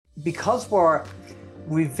because we're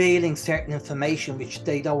revealing certain information which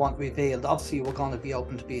they don't want revealed, obviously we're going to be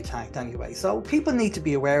open to be attacked anyway. So people need to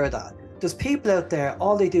be aware of that. There's people out there,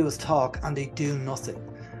 all they do is talk and they do nothing.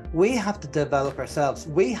 We have to develop ourselves.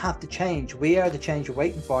 We have to change. We are the change we're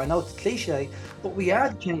waiting for. I know it's cliche, but we are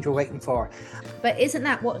the change we're waiting for. But isn't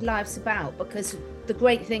that what life's about? Because the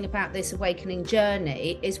great thing about this awakening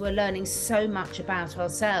journey is we're learning so much about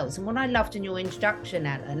ourselves. And what I loved in your introduction,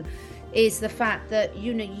 Alan, is the fact that,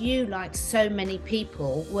 you, like so many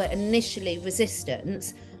people, were initially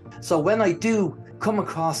resistant. So when I do come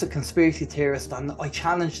across a conspiracy theorist and I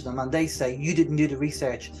challenge them and they say, you didn't do the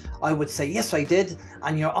research, I would say, yes, I did.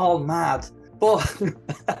 And you're all mad. But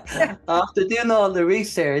after doing all the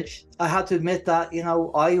research, I had to admit that,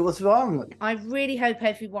 I was wrong. I really hope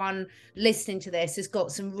everyone listening to this has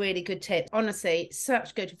got some really good tips. Honestly,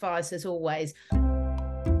 such good advice as always.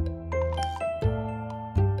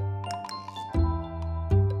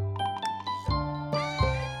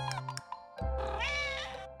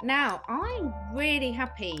 Now, I'm really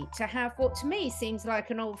happy to have what to me seems like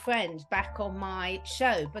an old friend back on my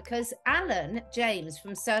show, because Alan James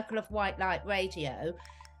from Circle of White Light Radio,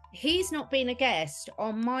 he's not been a guest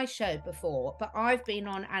on my show before, but I've been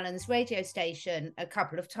on Alan's radio station a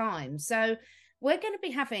couple of times. So we're going to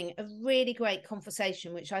be having a really great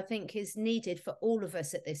conversation, which I think is needed for all of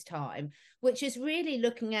us at this time, which is really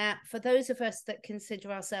looking at, for those of us that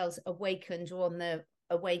consider ourselves awakened or on the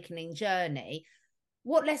awakening journey,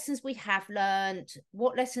 what lessons we have learned,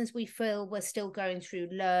 what lessons we feel we're still going through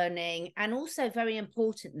learning, and also, very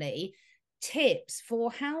importantly, tips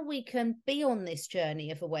for how we can be on this journey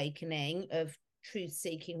of awakening, of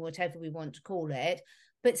truth-seeking, whatever we want to call it,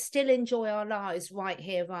 but still enjoy our lives right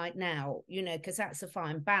here, right now, because that's a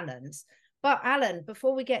fine balance. But Alan,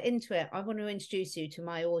 before we get into it, I want to introduce you to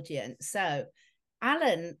my audience. So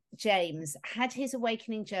Alan James had his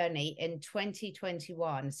awakening journey in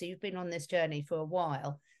 2021. So you've been on this journey for a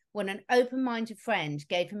while, when an open-minded friend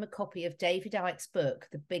gave him a copy of David Icke's book,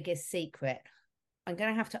 The Biggest Secret. I'm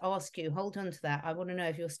going to have to ask you, hold on to that. I want to know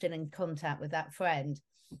if you're still in contact with that friend.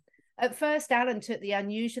 At first, Alan took the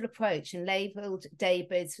unusual approach and labelled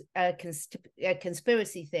David's a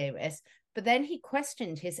conspiracy theorist, but then he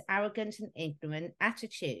questioned his arrogant and ignorant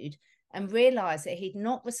attitude and realised that he'd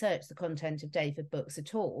not researched the content of David's books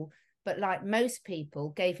at all, but like most people,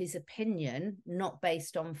 gave his opinion, not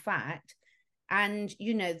based on fact. And,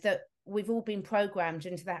 that we've all been programmed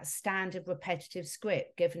into that standard repetitive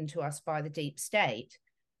script given to us by the deep state.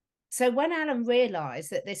 So when Alan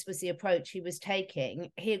realised that this was the approach he was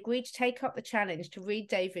taking, he agreed to take up the challenge to read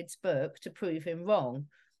David's book to prove him wrong.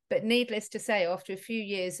 But needless to say, after a few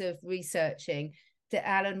years of researching, that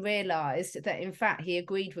Alan realised that, in fact, he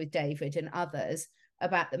agreed with David and others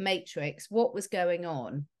about the Matrix, what was going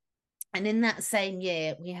on. And in that same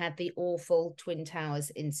year, we had the awful Twin Towers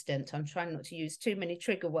incident. I'm trying not to use too many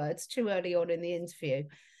trigger words too early on in the interview.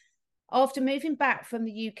 After moving back from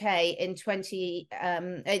the UK in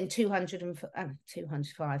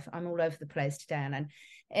 205, I'm all over the place today, Alan.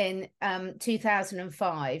 In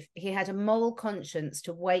 2005, he had a moral conscience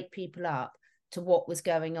to wake people up to what was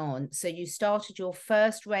going on. So you started your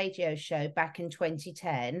first radio show back in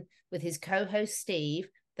 2010 with his co-host Steve,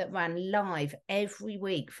 that ran live every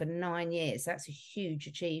week for 9 years. That's a huge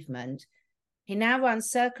achievement. He now runs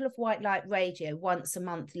Circle of White Light Radio once a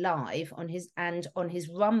month live on his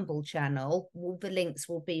Rumble channel. All the links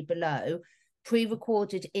will be below.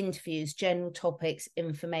 Pre-recorded interviews, general topics,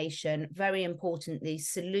 information, very importantly,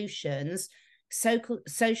 solutions,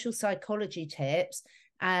 social psychology tips,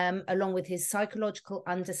 along with his psychological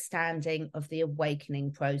understanding of the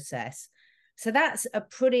awakening process. So that's a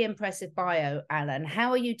pretty impressive bio, Alan.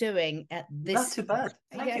 How are you doing at this? Not too bad.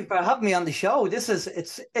 Thank you for having me on the show.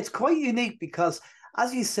 It's quite unique because,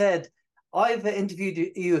 as you said, I've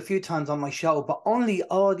interviewed you a few times on my show, but only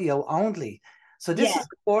audio only. So this is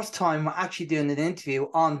the first time we're actually doing an interview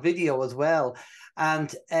on video as well.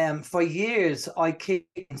 And for years, I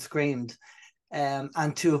kicked and screamed.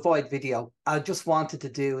 And to avoid video, I just wanted to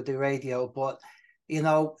do the radio, but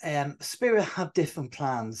Spirit have different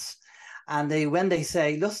plans, and when they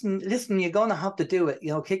say, listen, you're going to have to do it,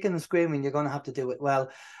 kicking and screaming, you're going to have to do it. Well,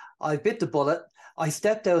 I bit the bullet. I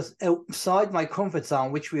stepped outside my comfort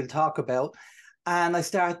zone, which we'll talk about, and I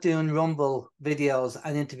started doing Rumble videos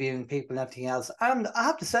and interviewing people and everything else. And I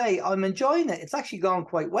have to say, I'm enjoying it. It's actually gone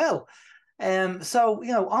quite well. So,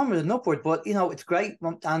 onward and upward, but, it's great.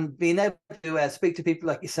 And being able to speak to people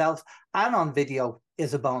like yourself and on video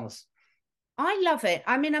is a bonus. I love it.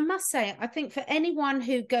 I mean, I must say, I think for anyone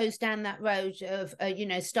who goes down that road of,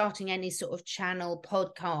 starting any sort of channel,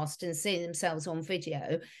 podcast and seeing themselves on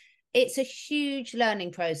video, it's a huge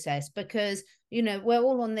learning process because, you know, we're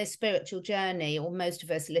all on this spiritual journey, or most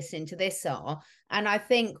of us listening to this are. And I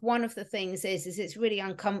think one of the things is it's really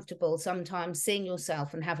uncomfortable sometimes seeing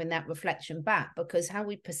yourself and having that reflection back, because how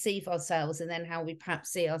we perceive ourselves and then how we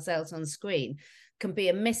perhaps see ourselves on screen can be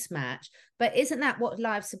a mismatch. But isn't that what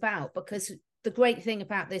life's about? Because the great thing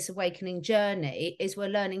about this awakening journey is we're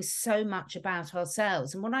learning so much about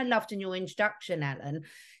ourselves. And what I loved in your introduction, Ellen,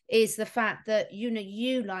 is the fact that, you know,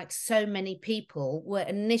 you, like so many people, were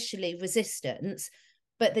initially resistant,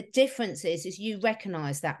 but the difference is you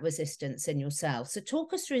recognize that resistance in yourself. So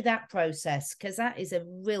talk us through that process, because that is a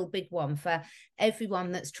real big one for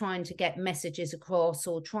everyone that's trying to get messages across,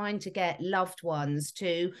 or trying to get loved ones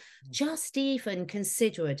to just even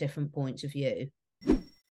consider a different point of view.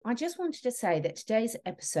 I just wanted to say that today's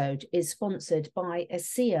episode is sponsored by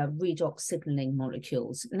ASEA redox signaling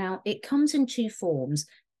molecules. Now, it comes in two forms,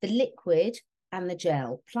 the liquid and the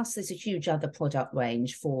gel, plus there's a huge other product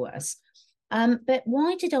range for us. But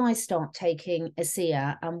why did I start taking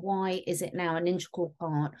ASEA, and why is it now an integral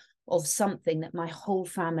part of something that my whole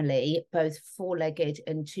family, both four-legged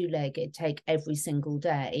and two-legged, take every single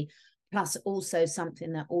day? Plus also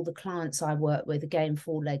something that all the clients I work with, again,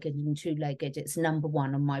 four-legged and two-legged, it's number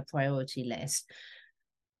one on my priority list.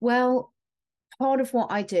 Well, part of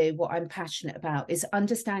what I do, what I'm passionate about, is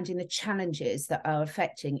understanding the challenges that are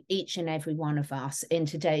affecting each and every one of us in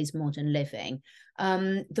today's modern living.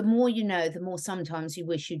 The more you know, the more sometimes you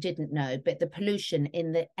wish you didn't know, but the pollution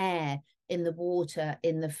in the air, in the water,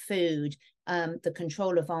 in the food, the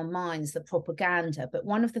control of our minds, the propaganda. But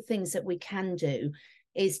one of the things that we can do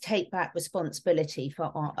is take back responsibility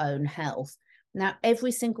for our own health. Now,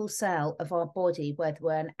 every single cell of our body, whether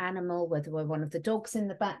we're an animal, whether we're one of the dogs in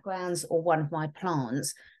the backgrounds or one of my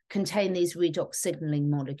plants, contain these redox signaling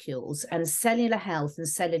molecules. And cellular health and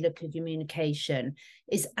cellular communication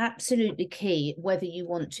is absolutely key, whether you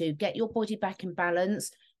want to get your body back in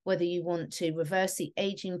balance, whether you want to reverse the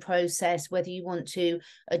aging process, whether you want to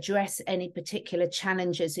address any particular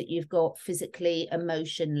challenges that you've got physically,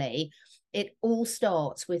 emotionally. It all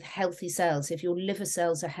starts with healthy cells. If your liver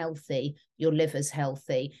cells are healthy, your liver's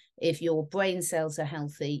healthy. If your brain cells are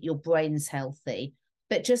healthy, your brain's healthy.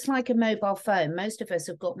 But just like a mobile phone, most of us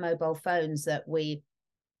have got mobile phones that we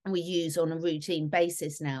use on a routine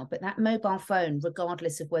basis now. But that mobile phone,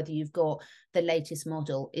 regardless of whether you've got the latest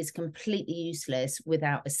model, is completely useless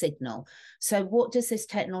without a signal. So what does this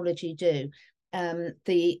technology do?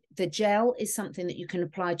 The gel is something that you can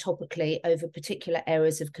apply topically over particular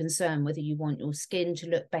areas of concern, whether you want your skin to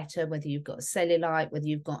look better, whether you've got a cellulite, whether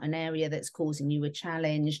you've got an area that's causing you a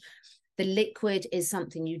challenge. The liquid is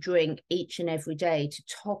something you drink each and every day to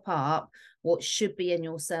top up what should be in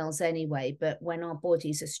your cells anyway. But when our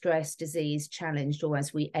bodies are stressed, diseased, challenged, or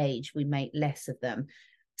as we age, we make less of them.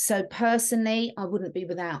 So personally, I wouldn't be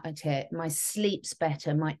without it. My sleep's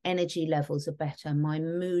better, my energy levels are better, my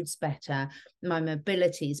mood's better, my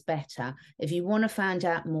mobility's better. If you want to find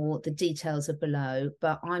out more, the details are below.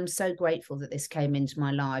 But I'm so grateful that this came into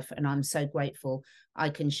my life, and I'm so grateful I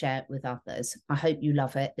can share it with others. I hope you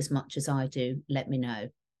love it as much as I do. Let me know.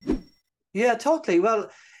 Yeah, totally. Well,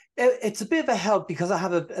 it's a bit of a help because I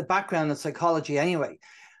have a background in psychology anyway.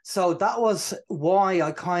 So that was why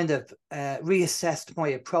I kind of reassessed my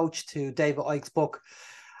approach to David Icke's book.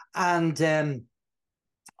 And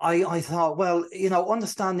I thought, well, you know,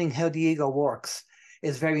 understanding how the ego works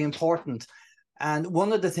is very important. And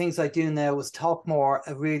one of the things I do now is talk more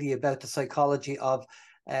really about the psychology of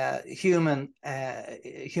humanity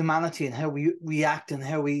and how we react and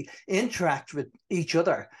how we interact with each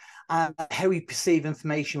other, and how we perceive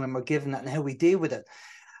information when we're given it and how we deal with it.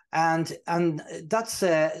 And that's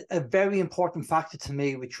a very important factor to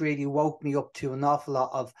me, which really woke me up to an awful lot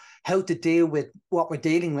of how to deal with what we're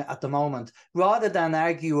dealing with at the moment, rather than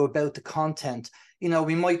argue about the content. You know,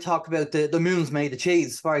 we might talk about the moon's made of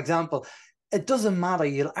cheese, for example. It doesn't matter.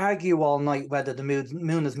 You'll argue all night whether the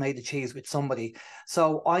moon is made of cheese with somebody.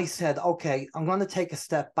 So I said, okay, I'm going to take a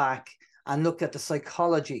step back and look at the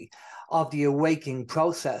psychology of the awakening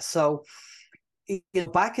process. So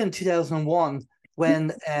back in 2001,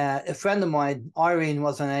 when a friend of mine, Irene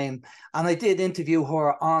was her name, and I did interview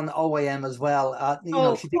her on OAM as well.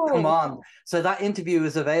 She did come on. So that interview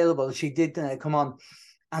is available. She did come on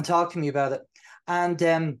and talk to me about it.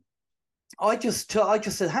 And I just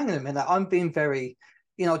said, hang on a minute, I'm being very,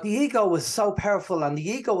 the ego was so powerful, and the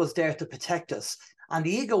ego was there to protect us. And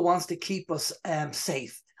the ego wants to keep us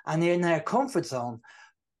safe and in our comfort zone.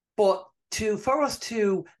 But for us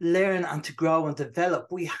to learn and to grow and develop,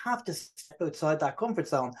 we have to step outside that comfort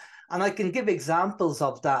zone. And I can give examples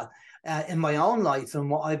of that in my own life and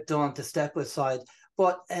what I've done to step outside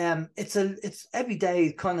But it's every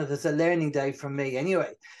day kind of is a learning day for me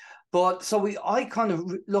anyway. But so I kind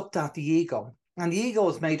of looked at the ego, and the ego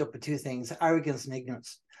is made up of two things: arrogance and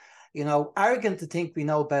ignorance. You know, arrogant to think we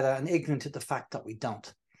know better, and ignorant to the fact that we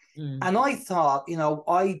don't. And I thought, you know,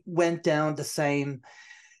 I went down the same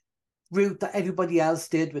route that everybody else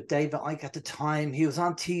did with David Icke at the time. He was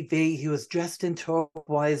on TV, he was dressed in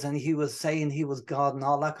turquoise, and he was saying he was God and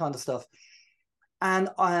all that kind of stuff. And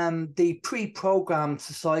the pre-programmed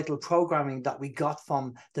societal programming that we got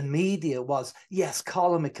from the media was, yes,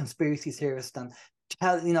 call him a conspiracy theorist and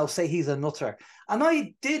tell, you know, say he's a nutter. And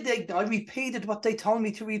I repeated what they told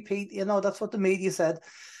me to repeat. You know, that's what the media said.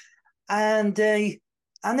 And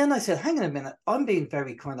then I said, hang on a minute, I'm being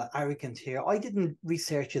very kind of arrogant here. I didn't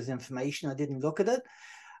research his information. I didn't look at it.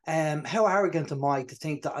 How arrogant am I to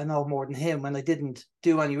think that I know more than him when I didn't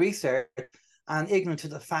do any research, and ignorant to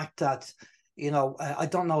the fact that, you know, I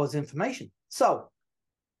don't know his information. So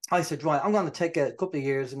I said, right, I'm going to take a couple of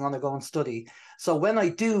years. I'm going to go and study. So when I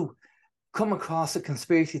do come across a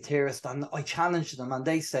conspiracy theorist and I challenge them and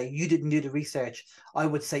they say, you didn't do the research, I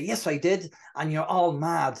would say, yes, I did. And you're all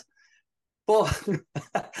mad. But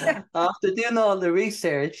after doing all the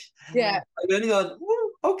research, I really got,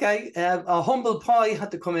 okay, a humble pie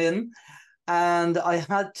had to come in. And I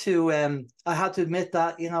had to admit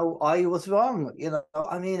that, you know, I was wrong. You know,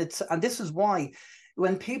 I mean, and this is why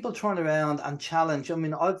when people turn around and challenge, I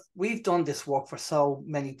mean, we've done this work for so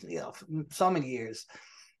many years.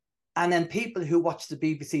 And then people who watch the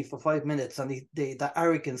BBC for 5 minutes and the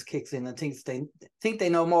arrogance kicks in and think they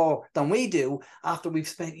know more than we do after we've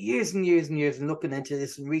spent years and years and years in looking into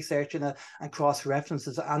this and researching it and cross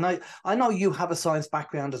references. And I know you have a science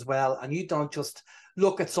background as well, and you don't just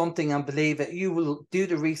look at something and believe it. You will do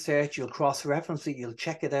the research, you'll cross reference it, you'll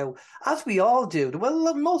check it out, as we all do.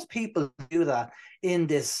 Well, most people do that in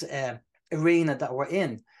this arena that we're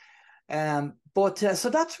in. But so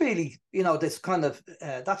that's really, you know, this kind of,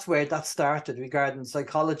 that's where that started regarding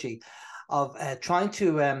psychology of trying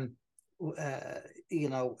to,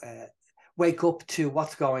 wake up to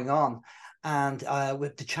what's going on. And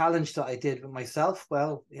with the challenge that I did with myself,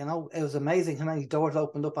 well, you know, it was amazing how many doors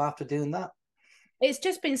opened up after doing that. It's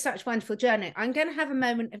just been such a wonderful journey. I'm going to have a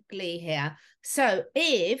moment of glee here. So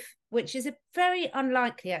which is a very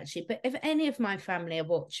unlikely actually, but if any of my family are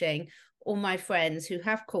watching, or my friends who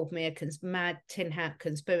have called me a mad tin hat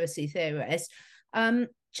conspiracy theorist,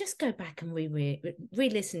 just go back and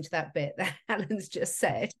re-listen to that bit that Alan's just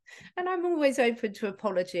said. And I'm always open to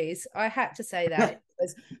apologies. I had to say that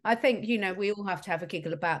because I think, you know, we all have to have a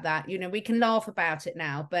giggle about that. You know, we can laugh about it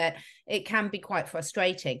now, but it can be quite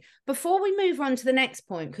frustrating. Before we move on to the next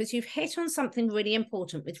point, because you've hit on something really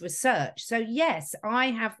important with research. So yes,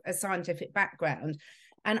 I have a scientific background,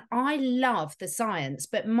 and I love the science,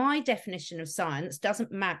 but my definition of science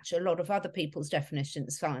doesn't match a lot of other people's definition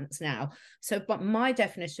of science now. So, but my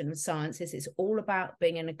definition of science is it's all about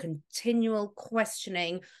being in a continual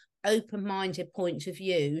questioning, open-minded point of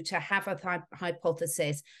view to have a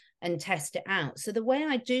hypothesis and test it out. So the way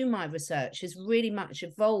I do my research has really much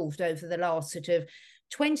evolved over the last sort of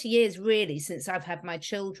 20 years, really, since I've had my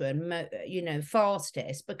children, you know,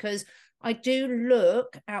 fastest, because I do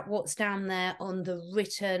look at what's down there on the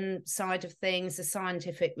written side of things, the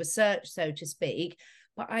scientific research, so to speak,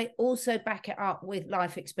 but I also back it up with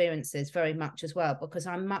life experiences very much as well, because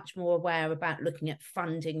I'm much more aware about looking at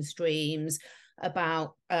funding streams,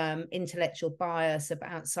 about intellectual bias,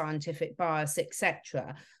 about scientific bias,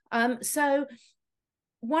 etc. So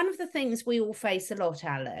one of the things we all face a lot,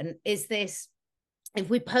 Alan, is this: if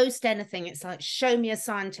we post anything, it's like, show me a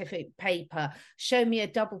scientific paper, show me a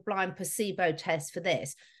double-blind placebo test for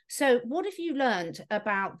this. So what have you learned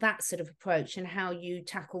about that sort of approach and how you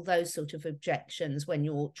tackle those sort of objections when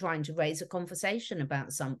you're trying to raise a conversation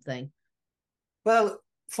about something? Well,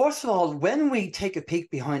 first of all, when we take a peek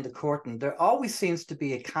behind the curtain, there always seems to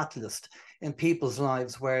be a catalyst in people's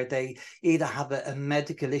lives where they either have a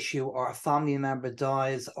medical issue, or a family member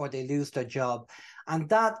dies, or they lose their job. And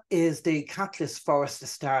that is the catalyst for us to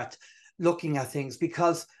start looking at things,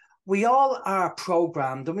 because we all are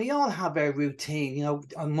programmed and we all have our routine. You know,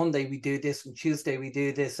 on Monday we do this, and Tuesday we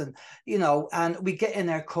do this, and, you know, and we get in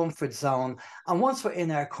our comfort zone. And once we're in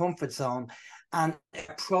our comfort zone and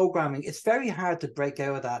programming, it's very hard to break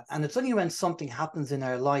out of that. And it's only when something happens in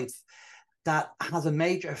our life that has a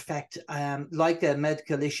major effect, like a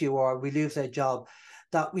medical issue, or we lose our job,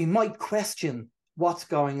 that we might question what's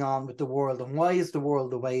going on with the world and why is the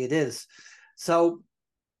world the way it is. So,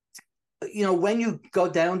 you know, when you go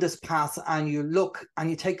down this path and you look and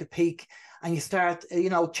you take a peek and you start,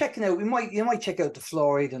 checking out. You might check out the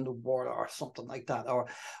fluoride in the water or something like that, or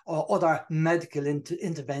other medical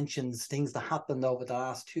interventions, things that happened over the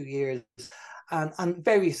last 2 years, and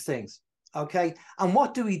various things. Okay, and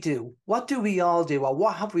what do we do? What do we all do? Or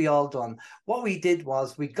what have we all done? What we did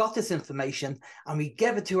was we got this information and we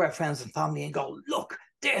gave it to our friends and family and go, look,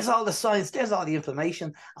 there's all the science, there's all the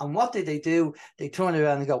information. And what did they do? They turn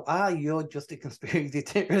around and go, you're just a conspiracy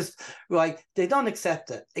theorist, right? They don't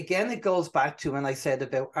accept it. Again, it goes back to when I said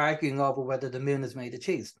about arguing over whether the moon is made of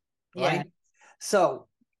cheese, right? Yeah. So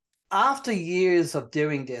after years of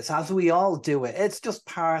doing this, as we all do it, it's just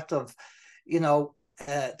part of,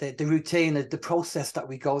 the routine, the process that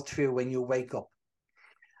we go through when you wake up.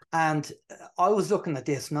 And I was looking at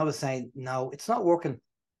this and I was saying, no, it's not working.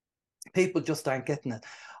 People just aren't getting it.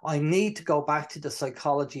 I need to go back to the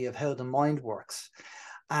psychology of how the mind works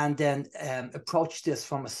and then approach this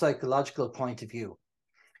from a psychological point of view.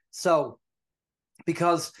 So,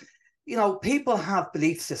 because, people have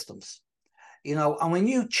belief systems, and when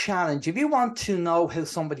you challenge, if you want to know how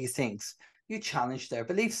somebody thinks, you challenge their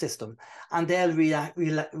belief system and they'll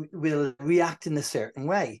will react in a certain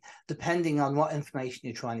way, depending on what information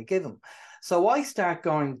you're trying to give them. So I start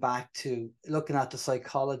going back to looking at the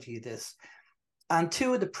psychology of this. And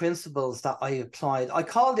two of the principles that I applied, I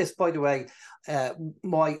call this, by the way,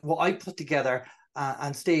 what I put together,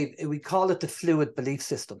 and Steve, we call it the fluid belief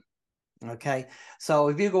system. Okay, so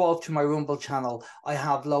if you go over to my Rumble channel, I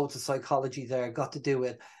have loads of psychology there, got to do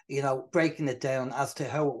it, breaking it down as to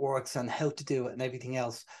how it works and how to do it and everything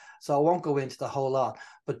else. So I won't go into the whole lot.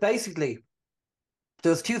 But basically,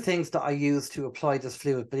 there's two things that I use to apply this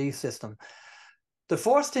fluid belief system. The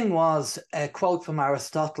first thing was a quote from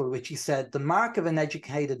Aristotle, which he said, the mark of an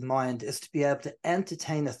educated mind is to be able to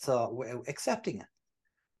entertain a thought without accepting it,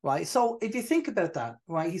 right? So if you think about that,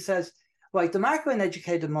 right, he says, right, the mark of an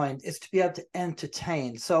educated mind is to be able to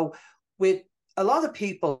entertain. So with a lot of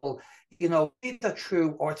people, either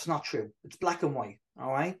true or it's not true. It's black and white,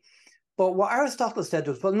 all right? But what Aristotle said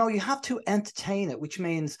was, well, no, you have to entertain it, which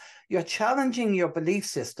means you're challenging your belief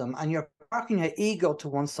system and you're parking your ego to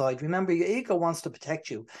one side. Remember, your ego wants to protect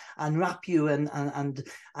you and wrap you and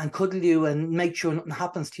cuddle you and make sure nothing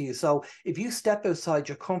happens to you. So if you step outside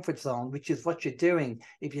your comfort zone, which is what you're doing,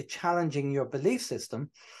 if you're challenging your belief system,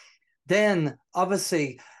 then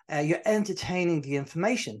obviously you're entertaining the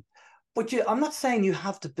information. But I'm not saying you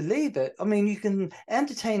have to believe it. I mean, you can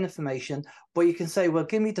entertain information, but you can say, well,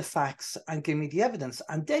 give me the facts and give me the evidence.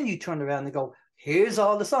 And then you turn around and go, here's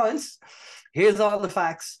all the science, here's all the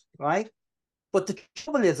facts, right? But the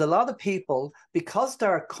trouble is, a lot of people, because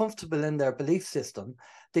they're comfortable in their belief system,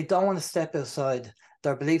 they don't want to step outside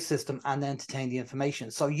their belief system and entertain the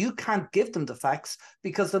information. So you can't give them the facts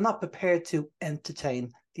because they're not prepared to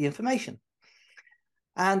entertain the information.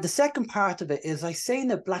 And the second part of it is I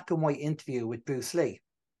seen a black and white interview with Bruce Lee.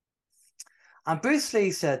 And Bruce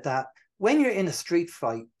Lee said that when you're in a street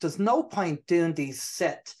fight, there's no point doing these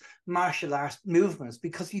set martial arts movements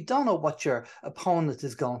because you don't know what your opponent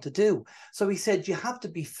is going to do. So he said you have to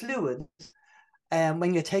be fluid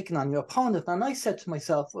when you're taking on your opponent. And I said to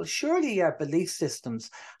myself, well, surely our belief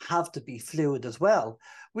systems have to be fluid as well.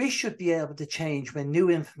 We should be able to change when new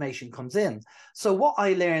information comes in. So what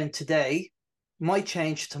I learned today might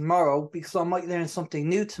change tomorrow because I might learn something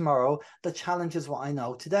new tomorrow that challenges what I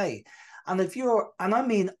know today. And I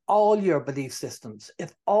mean all your belief systems,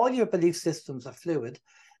 if all your belief systems are fluid,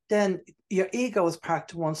 then your ego is parked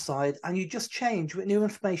to one side and you just change with new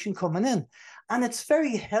information coming in. And it's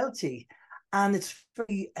very healthy and it's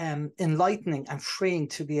very enlightening and freeing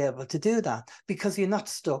to be able to do that because you're not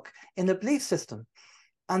stuck in a belief system.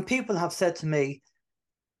 And people have said to me,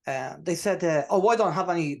 they said, oh, I don't have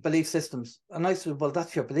any belief systems. And I said, well,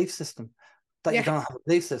 that's your belief system, that you don't have a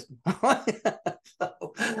belief system.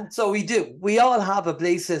 So we do. We all have a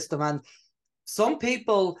belief system. And some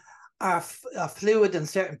people are fluid in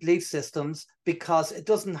certain belief systems because it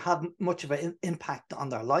doesn't have much of an impact on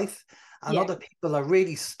their life. And other people are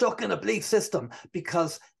really stuck in a belief system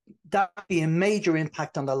because that would be a major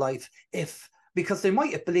impact on their life because they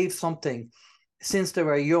might have believed something since they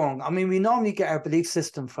were young. I mean, we normally get our belief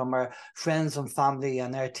system from our friends and family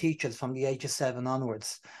and our teachers from the age of 7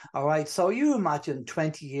 onwards. All right. So you imagine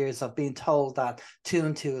 20 years of being told that 2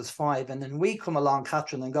 and 2 is 5. And then we come along,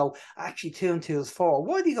 Catherine, and go, actually, 2 and 2 is 4.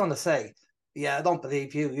 What are you going to say? Yeah, I don't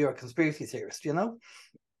believe you. You're a conspiracy theorist,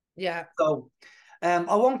 Yeah. So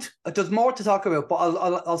I won't, there's more to talk about, but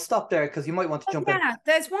I'll stop there because you might want to jump in. Yeah,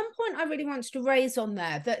 there's one point I really wanted to raise on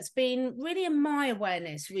there that's been really in my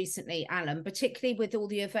awareness recently, Alan, particularly with all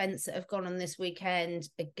the events that have gone on this weekend.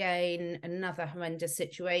 Again, another horrendous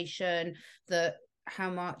situation that how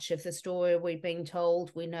much of the story we're being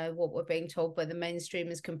told. We know what we're being told by the mainstream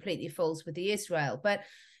is completely false with the Israel. But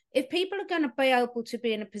if people are going to be able to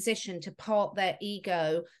be in a position to park their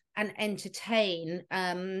ego and entertain,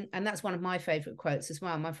 and that's one of my favorite quotes as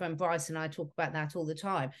well. My friend Bryce and I talk about that all the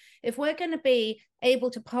time. If we're going to be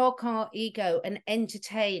able to park our ego and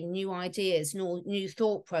entertain new ideas, new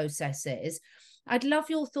thought processes, I'd love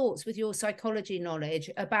your thoughts with your psychology knowledge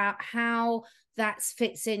about how that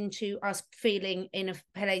fits into us feeling in a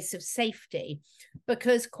place of safety,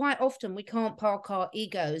 because quite often we can't park our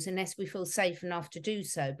egos unless we feel safe enough to do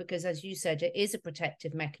so, because as you said, it is a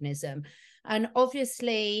protective mechanism. And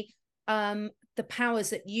obviously the powers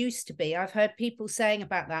that used to be, I've heard people saying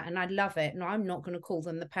about that, and I love it, and I'm not going to call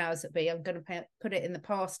them the powers that be, I'm going to put it in the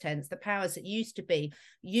past tense. The powers that used to be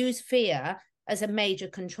use fear as a major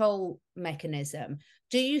control mechanism.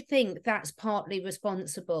 Do you think that's partly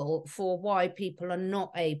responsible for why people are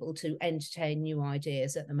not able to entertain new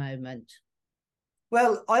ideas at the moment?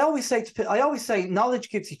 Well, I always say knowledge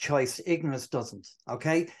gives you choice, ignorance doesn't.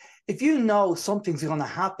 Okay. If you know something's going to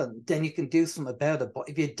happen, then you can do something about it. But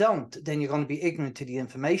if you don't, then you're going to be ignorant to the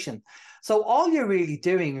information. So all you're really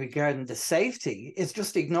doing regarding the safety is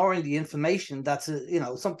just ignoring the information that's,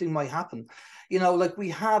 something might happen. Like we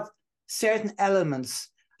have certain elements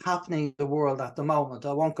happening in the world at the moment.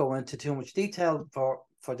 I won't go into too much detail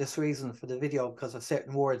for this reason, for the video, because of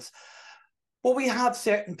certain words. But we have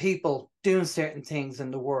certain people doing certain things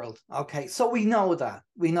in the world. Okay, so we know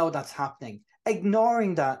that's happening.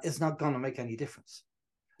 Ignoring that is not going to make any difference.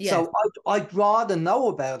 Yeah. So I'd rather know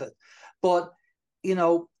about it. But,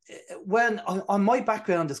 when on my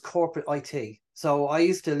background is corporate IT. So I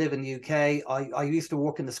used to live in the UK. I used to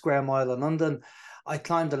work in the Square Mile in London. I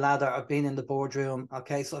climbed the ladder. I've been in the boardroom.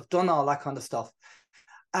 Okay, so I've done all that kind of stuff.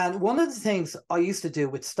 And one of the things I used to do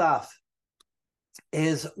with staff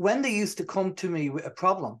is when they used to come to me with a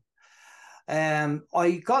problem,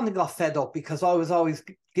 I got fed up because I was always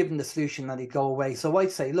given the solution and he'd go away. So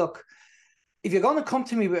I'd say, look, if you're going to come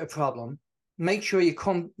to me with a problem, make sure you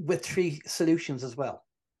come with 3 solutions as well.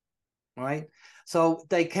 Right? So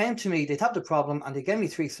they came to me, they'd have the problem and they gave me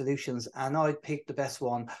 3 solutions and I'd pick the best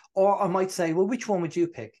one. Or I might say, well, which one would you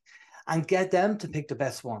pick? And get them to pick the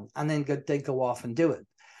best one. And then they'd go off and do it.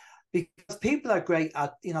 Because people are great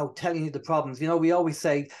at, telling you the problems. We always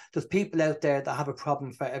say there's people out there that have a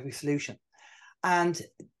problem for every solution. And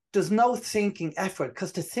there's no thinking effort,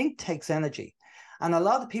 because to think takes energy. And a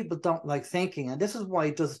lot of people don't like thinking. And this is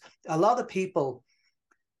why a lot of people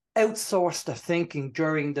outsourced their thinking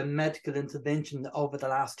during the medical intervention over the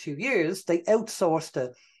last 2 years. They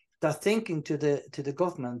outsourced their thinking to the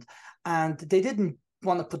government, and they didn't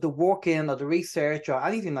want to put the work in or the research or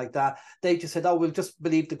anything like that. They just said, oh, we'll just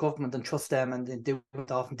believe the government and trust them, and they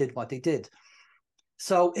went off and did what they did.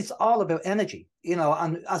 So it's all about energy,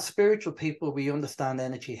 and as spiritual people, we understand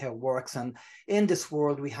energy, how it works. And in this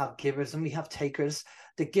world, we have givers and we have takers.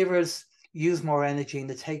 The givers use more energy and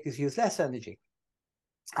the takers use less energy.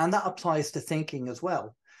 And that applies to thinking as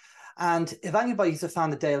well. And if anybody's a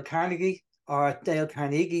fan of Dale Carnegie, or Dale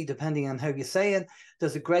Carnegie, depending on how you say it,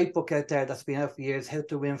 there's a great book out there that's been out for years, How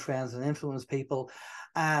to Win Friends and Influence People.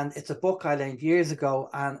 And it's a book I learned years ago,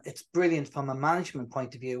 and it's brilliant from a management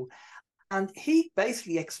point of view. And he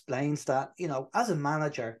basically explains that, as a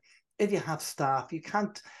manager, if you have staff, you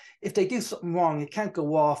can't, if they do something wrong, you can't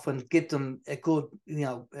go off and give them a good,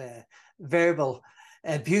 verbal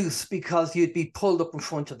abuse, because you'd be pulled up in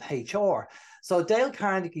front of HR. So Dale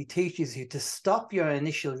Carnegie teaches you to stop your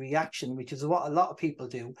initial reaction, which is what a lot of people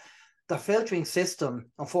do. The filtering system,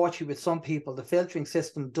 unfortunately, with some people, the filtering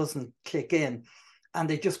system doesn't click in, and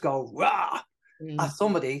they just go rah at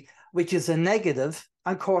somebody, which is a negative.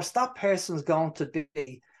 And of course, that person's going to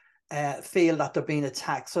be feel that they're being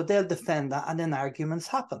attacked, so they'll defend that, and then arguments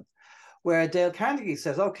happen. Where Dale Carnegie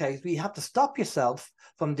says, okay, you have to stop yourself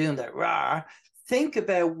from doing that rah. Think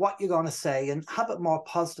about what you're going to say and have it more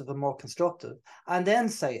positive and more constructive, and then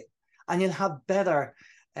say it, and you'll have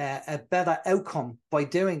a better outcome by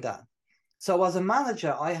doing that. So as a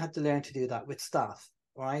manager, I had to learn to do that with staff,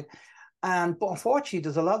 right? But unfortunately,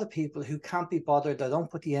 there's a lot of people who can't be bothered. They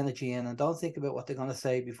don't put the energy in and don't think about what they're going to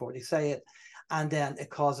say before they say it, and then it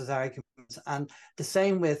causes arguments. And the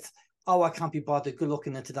same with, oh, I can't be bothered. Good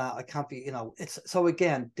looking into that. I can't be, It's so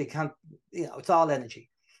again, they can't. It's all energy.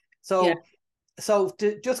 So. Yeah. So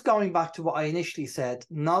just going back to what I initially said,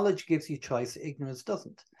 knowledge gives you choice, ignorance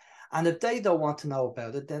doesn't. And if they don't want to know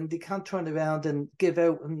about it, then they can't turn around and give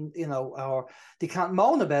out, and or they can't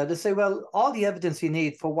moan about it. Say, well, all the evidence you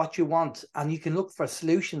need for what you want, and you can look for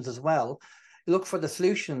solutions as well. You look for the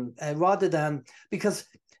solution rather than, because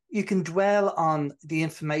you can dwell on the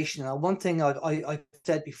information. And one thing I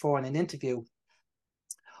said before in an interview,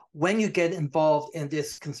 when you get involved in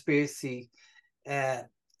this conspiracy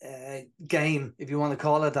game, if you want to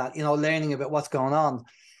call it that, learning about what's going on,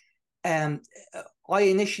 I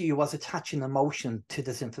initially was attaching emotion to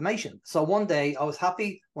this information. So one day I was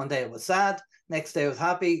happy, one day I was sad, next day I was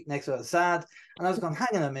happy, next day I was sad. And I was going,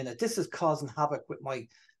 hang on a minute, this is causing havoc with my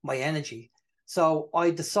energy. So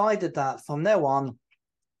I decided that from now on,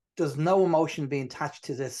 there's no emotion being attached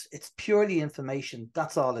to this. It's purely information.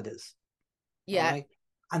 That's all it is. Yeah. Right?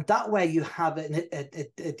 And that way you have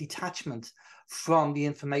a detachment from the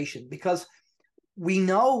information, because we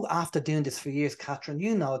know after doing this for years, Catherine,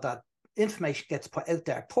 that information gets put out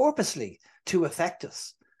there purposely to affect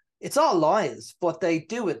us. It's all lies, but they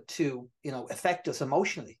do it to, affect us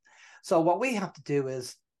emotionally. So what we have to do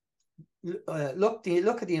is look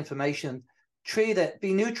at the information, treat it,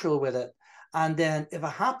 be neutral with it. And then if it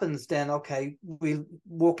happens, then, okay, we'll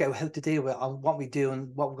work out how to deal with it and what we do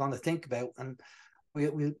and what we're going to think about. And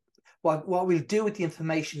what we'll do with the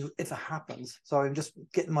information if it happens. Sorry, I'm just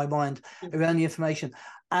getting my mind around the information.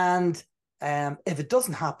 And if it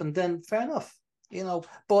doesn't happen, then fair enough,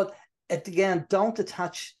 But again, don't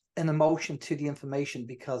attach an emotion to the information,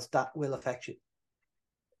 because that will affect you.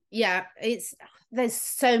 Yeah, there's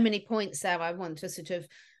so many points there I want to sort of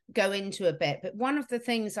go into a bit. But one of the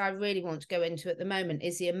things I really want to go into at the moment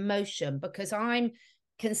is the emotion, because I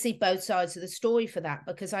can see both sides of the story for that,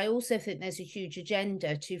 because I also think there's a huge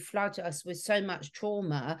agenda to flood us with so much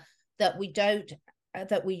trauma that we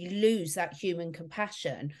lose that human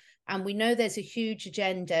compassion. And we know there's a huge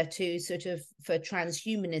agenda to for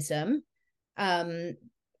transhumanism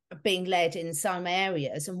being led in some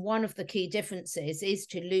areas. And one of the key differences is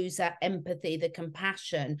to lose that empathy, the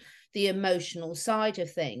compassion, the emotional side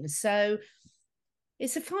of things. So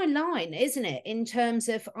it's a fine line, isn't it? In terms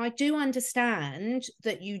of, I do understand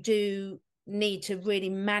that you do need to really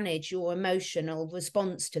manage your emotional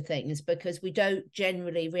response to things, because we don't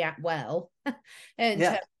generally react well in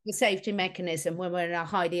terms of the safety mechanism when we're in a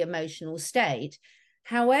highly emotional state.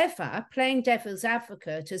 However, playing devil's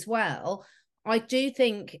advocate as well, I do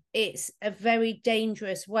think it's a very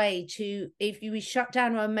dangerous way to, if we shut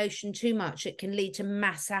down our emotion too much, it can lead to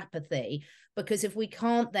mass apathy. Because if we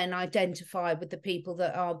can't then identify with the people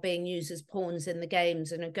that are being used as pawns in the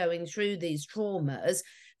games and are going through these traumas,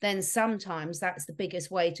 then sometimes that's the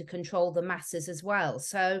biggest way to control the masses as well.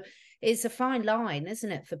 So it's a fine line,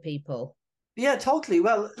 isn't it, for people? Yeah, totally.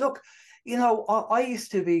 Well, look, I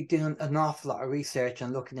used to be doing an awful lot of research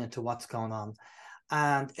and looking into what's going on.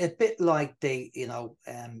 And a bit like the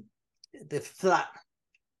flat,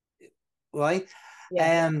 right?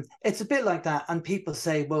 Yeah. It's a bit like that. And people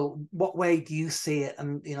say, well, what way do you see it?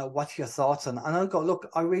 And, what's your thoughts on it? And I'll go, look,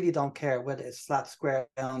 I really don't care whether it's flat, square,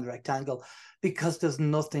 round, rectangle, because there's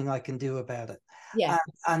nothing I can do about it. Yeah.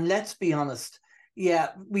 And let's be honest.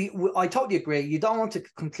 Yeah, I totally agree. You don't want to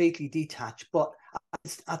completely detach, but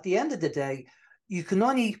at the end of the day, you can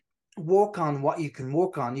only work on what you can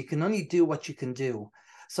work on. You can only do what you can do.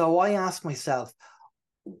 So I ask myself,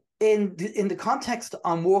 in the context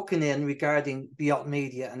I'm working in regarding Beyond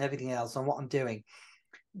Media and everything else and what I'm doing,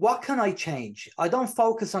 what can I change? I don't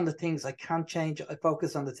focus on the things I can't change. I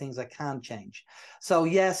focus on the things I can change. So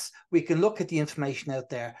yes, we can look at the information out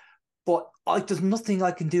there, but there's nothing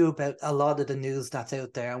I can do about a lot of the news that's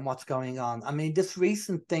out there and what's going on. I mean, this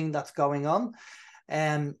recent thing that's going on,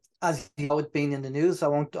 as you know, it's been in the news. I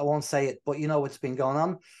won't say it, but it's been going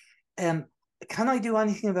on. Can I do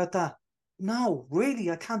anything about that? No, really,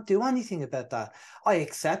 I can't do anything about that. I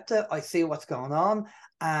accept it. I see what's going on,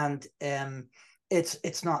 and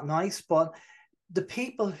it's not nice. But the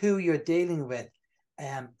people who you're dealing with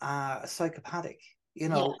are psychopathic,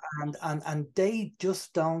 and they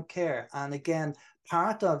just don't care. And again,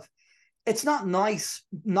 part of it's not nice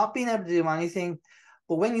not being able to do anything.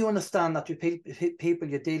 But when you understand that the people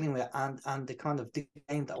you're dealing with and the kind of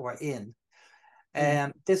game that we're in,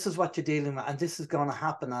 this is what you're dealing with, and this is going to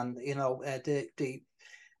happen. And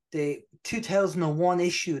the 2001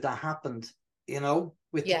 issue that happened,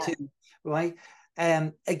 with the two, right?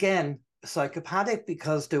 Again, psychopathic,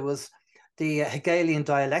 because there was the Hegelian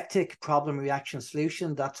dialectic, problem, reaction,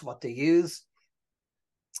 solution. That's what they use,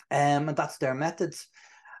 and that's their methods.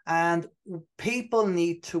 And people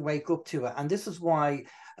need to wake up to it. And this is why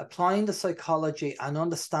applying the psychology and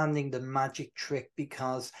understanding the magic trick,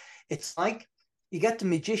 because it's like you get the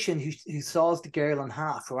magician who saws the girl in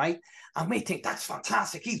half, right? And we think that's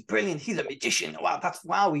fantastic. He's brilliant. He's a magician.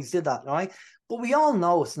 Wow, he did that, right? But we all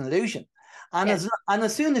know it's an illusion. And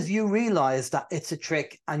as soon as you realize that it's a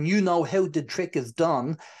trick and you know how the trick is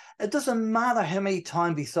done, It doesn't matter how many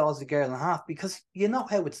times he saws the girl in half, because you know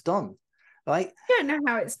how it's done, right? I don't know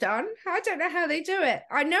how it's done. I don't know how they do it.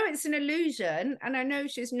 I know it's an illusion, and I know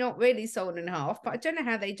she's not really sawn in half, but I don't know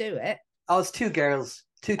how they do it. Oh, it's two girls,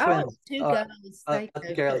 two Oh, twins. two girls. There you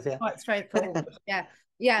go. Girls, yeah. Quite straightforward. Yeah.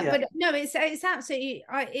 Yeah. Yeah. But no, it's absolutely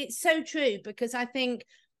it's so true, because I think,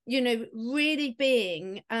 you know, really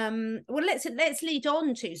being well, let's lead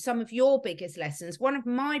on to some of your biggest lessons. One of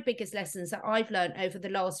my biggest lessons that I've learned over the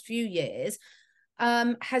last few years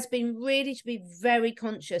has been really to be very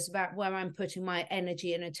conscious about where I'm putting my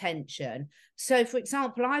energy and attention. So, for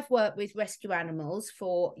example, I've worked with rescue animals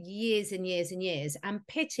for years and years and years, and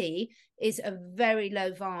pity is a very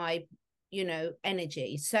low vibe, you know,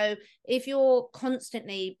 energy. So if you're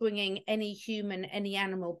constantly bringing any human, any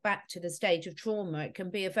animal back to the stage of trauma, it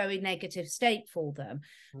can be a very negative state for them.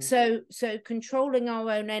 So controlling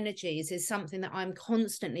our own energies is something that I'm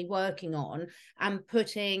constantly working on, and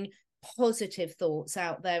putting positive thoughts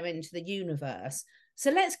out there into the universe.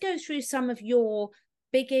 So let's go through some of your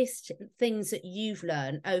biggest things that you've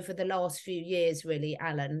learned over the last few years, really,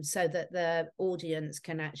 Alan, so that the audience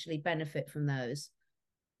can actually benefit from those.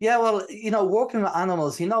 Yeah, well, you know, working with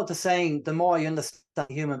animals, you know the saying, the more you understand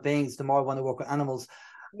human beings, the more I want to work with animals.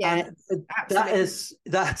 Yeah, and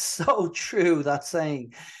that's so true, that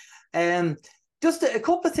saying. Just a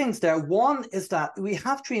couple of things there. One is that we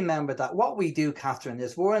have to remember that what we do, Catherine,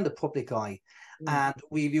 is we're in the public eye, and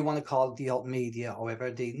you want to call it the old media or whatever,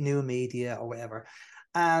 the new media or whatever.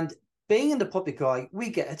 And being in the public eye, we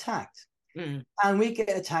get attacked. And we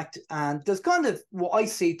get attacked, and there's kind of what I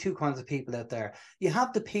see, two kinds of people out there. You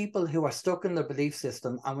have the people who are stuck in their belief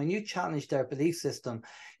system, and when you challenge their belief system,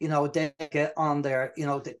 you know, they get on their, you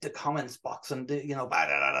know, the comments box, and you know,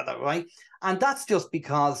 right? And that's just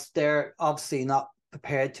because they're obviously not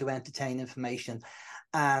prepared to entertain information,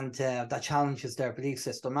 and that challenges their belief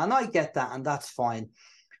system. And I get that, and that's fine.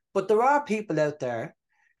 But there are people out there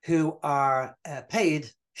who are paid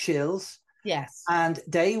shills. Yes. And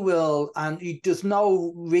they will, and there's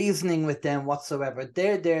no reasoning with them whatsoever.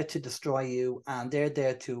 They're there to destroy you, and they're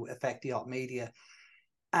there to affect the alt media.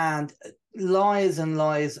 And lies and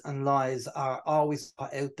lies and lies are always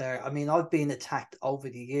put out there. I mean, I've been attacked over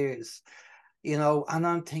the years, you know, and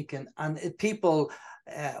I'm thinking, and people,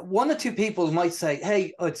 one or two people might say,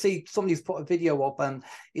 hey, I'd see somebody's put a video up, and,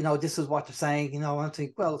 you know, this is what they're saying, you know, I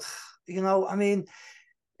think, well, you know, I mean,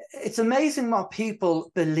 it's amazing what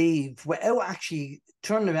people believe without actually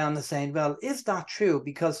turning around and saying, well, is that true?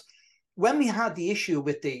 Because when we had the issue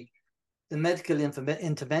with the medical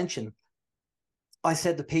intervention, I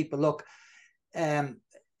said to people, look,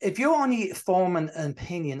 if you're only forming an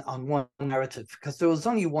opinion on one narrative, because there was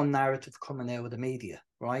only one narrative coming out of the media,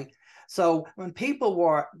 right? So when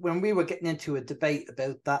we were getting into a debate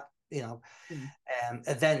about that, you know,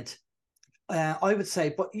 event, I would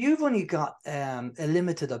say, but you've only got a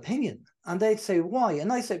limited opinion. And they'd say, why?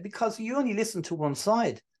 And I say, because you only listen to one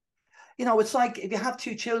side. You know, it's like if you have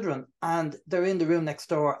two children and they're in the room next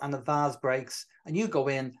door and the vase breaks, and you go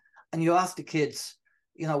in and you ask the kids,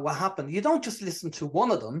 you know, what happened? You don't just listen to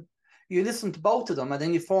one of them. You listen to both of them, and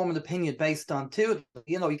then you form an opinion based on two of them.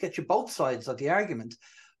 You know, you get your both sides of the argument.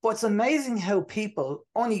 But it's amazing how people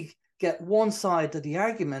only get one side of the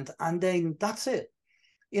argument, and then that's it.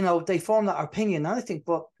 You know, they form that opinion. And I think,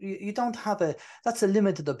 but you don't have that's a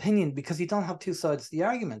limited opinion, because you don't have two sides of the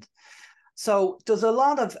argument. So there's a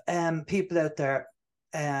lot of people out there,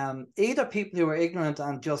 either people who are ignorant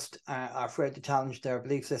and just are afraid to challenge their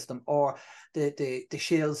belief system, or the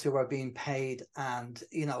shields who are being paid, and,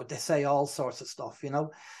 you know, they say all sorts of stuff, you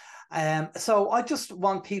know. So I just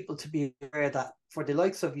want people to be aware that for the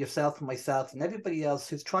likes of yourself and myself and everybody else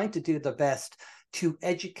who's trying to do their best to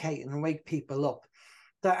educate and wake people up,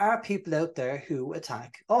 there are people out there who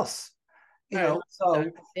attack us, you know.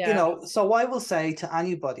 So, you know, so I will say to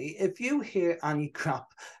anybody, if you hear any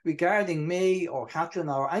crap regarding me or Catherine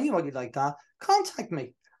or anybody like that, contact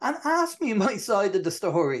me and ask me my side of the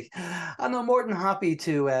story, and I'm more than happy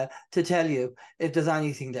to tell you if there's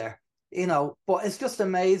anything there, you know. But it's just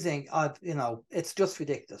amazing. You know, it's just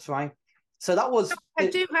ridiculous, right? So that was. I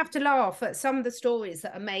do have to laugh at some of the stories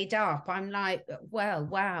that are made up. I'm like, well,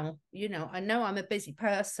 wow, you know, I know I'm a busy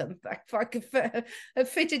person, but if I could have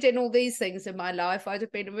fitted in all these things in my life, I'd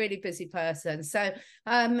have been a really busy person. So,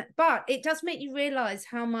 but it does make you realize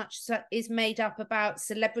how much is made up about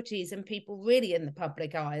celebrities and people really in the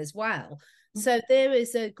public eye as well. So there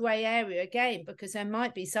is a grey area again, because there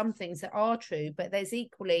might be some things that are true, but there's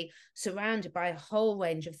equally surrounded by a whole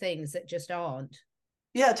range of things that just aren't.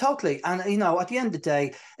 Yeah, totally. And, you know, at the end of the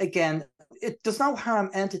day, again, it does no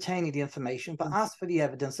harm entertaining the information, but ask for the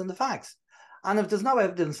evidence and the facts. And if there's no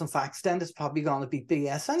evidence and facts, then it's probably going to be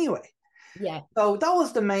BS anyway. Yeah. So that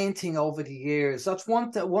was the main thing over the years. That's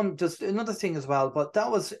one, just another thing as well. But that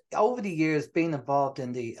was over the years being involved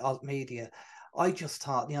in the alt media. I just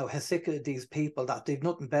thought, you know, how sick of these people that they've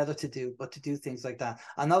nothing better to do but to do things like that.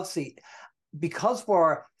 And obviously, because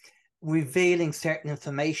we're revealing certain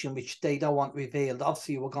information which they don't want revealed,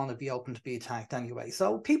 obviously we're going to be open to be attacked anyway.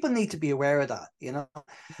 So people need to be aware of that, you know.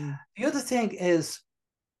 Mm-hmm. The other thing is,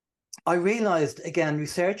 I realized, again,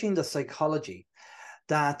 researching the psychology,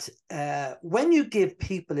 that when you give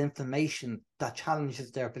people information that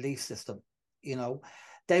challenges their belief system, you know,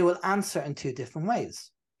 they will answer in two different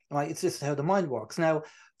ways, right? It's just how the mind works. Now,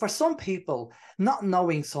 for some people, not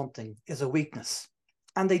knowing something is a weakness,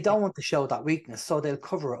 and they don't want to show that weakness, so they'll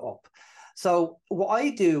cover it up. So what I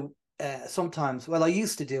do sometimes, well, I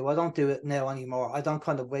used to do, I don't do it now anymore. I don't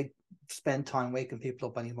kind of spend time waking people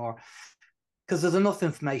up anymore, because there's enough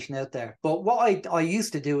information out there. But what I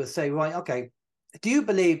used to do is say, right, okay, do you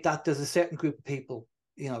believe that there's a certain group of people,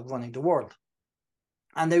 you know, running the world?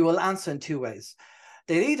 And they will answer in two ways.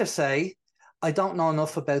 They'll either say, I don't know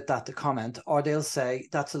enough about that to comment, or they'll say,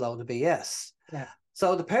 that's a load of BS. Yeah.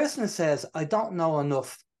 So the person who says, I don't know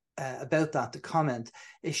enough about that to comment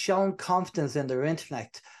is showing confidence in their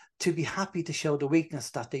intellect to be happy to show the weakness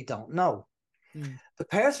that they don't know. Mm. The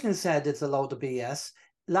person who said it's a load of BS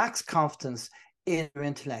lacks confidence in their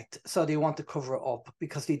intellect, so they want to cover it up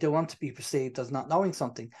because they don't want to be perceived as not knowing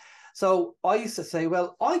something. So I used to say,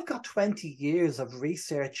 well, I've got 20 years of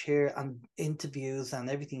research here and interviews and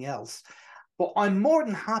everything else, but I'm more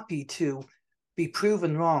than happy to be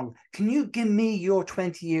proven wrong. Can you give me your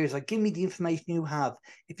 20 years, or give me the information you have?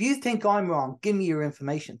 If you think I'm wrong, give me your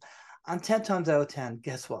information. And 10 times out of 10,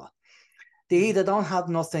 guess what? They either don't have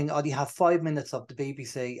nothing, or they have 5 minutes of the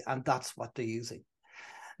BBC, and that's what they're using.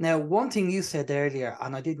 Now, one thing you said earlier,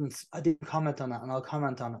 and I didn't comment on it, and I'll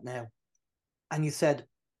comment on it now. And you said,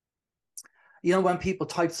 you know, when people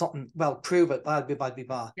type something, well, prove it, bad,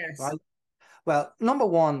 yes. Right? Well, number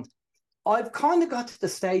one, I've kind of got to the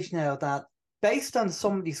stage now that based on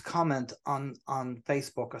somebody's comment on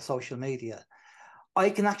Facebook or social media, I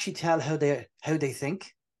can actually tell how they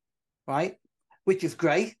think, right? Which is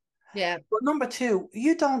great. Yeah. But number two,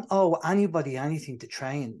 you don't owe anybody anything to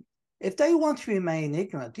train. If they want to remain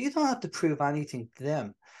ignorant, you don't have to prove anything to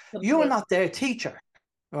them. Okay. You're not their teacher,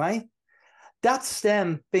 right? That's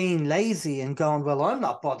them being lazy and going, well, I'm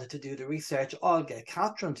not bothered to do the research. I'll get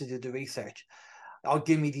Catherine to do the research. I'll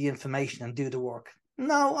give me the information and do the work.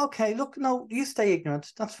 No, okay, look, no, you stay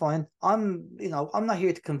ignorant. That's fine. I'm not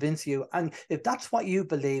here to convince you. And if that's what you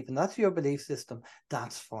believe and that's your belief system,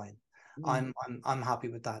 that's fine. I'm happy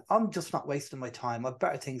with that. I'm just not wasting my time. I've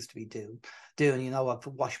better things to be doing. You know, I've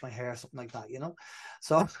washed my hair or something like that, you know.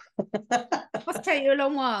 So must take you a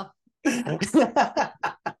long while.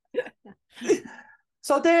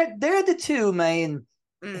 So they're the two main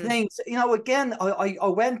things. You know, again,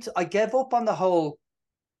 I gave up on the whole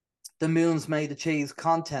the moon's made of cheese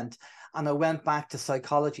content, and I went back to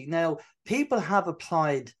psychology. Now, people have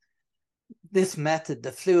applied this method,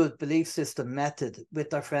 the fluid belief system method, with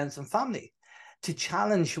their friends and family to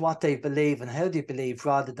challenge what they believe and how they believe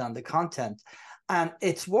rather than the content. And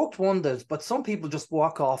it's worked wonders, but some people just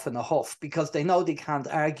walk off in a huff because they know they can't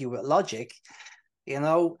argue with logic, you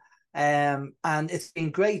know, and it's been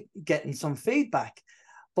great getting some feedback.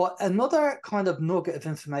 But another kind of nugget of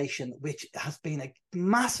information, which has been a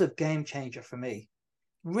massive game changer for me,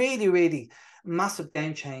 really, really massive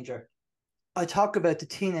game changer. I talk about the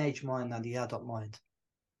teenage mind and the adult mind.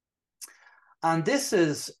 And this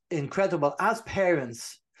is incredible as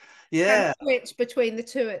parents. Yeah. Switch between the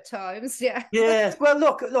two at times. Yeah. Yes. Well,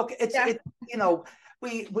 look, it's, you know,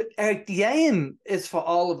 the aim is for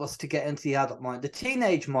all of us to get into the adult mind. The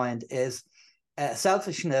teenage mind is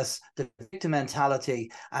selfishness, the victim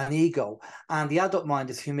mentality, and ego. And the adult mind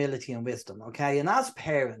is humility and wisdom. Okay. And as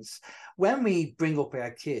parents, when we bring up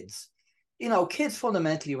our kids, you know, kids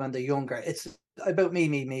fundamentally when they're younger, it's about me,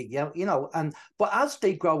 you know, but as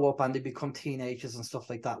they grow up and they become teenagers and stuff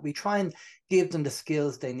like that, we try and give them the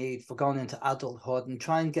skills they need for going into adulthood and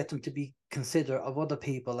try and get them to be considerate of other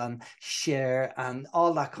people and share and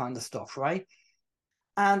all that kind of stuff, right?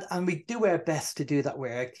 And we do our best to do that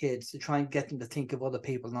with our kids, to try and get them to think of other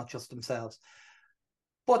people, not just themselves.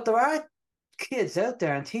 But there are kids out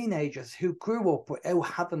there and teenagers who grew up without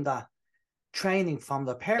having that training from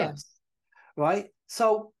their parents. Yeah. Right.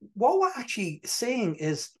 So what we're actually seeing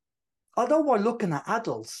is, although we're looking at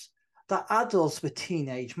adults, they're adults with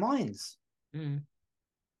teenage minds.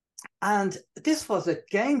 And this was a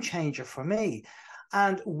game changer for me.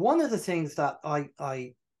 And one of the things that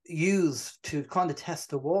I use to kind of test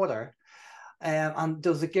the water, And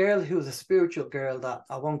there was a girl who was a spiritual girl that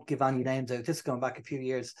I won't give any names out. This is going back a few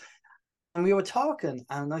years. And we were talking,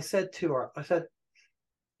 and I said to her, I said,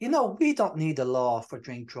 you know, we don't need a law for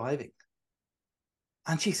drink driving.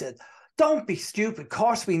 And she said, don't be stupid. Of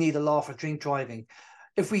course we need a law for drink driving.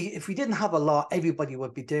 If we didn't have a law, everybody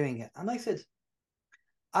would be doing it. And I said,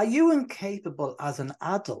 are you incapable as an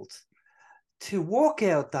adult to work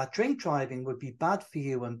out that drink driving would be bad for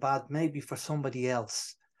you and bad maybe for somebody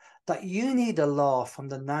else? That you need a law from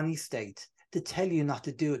the nanny state to tell you not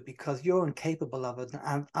to do it because you're incapable of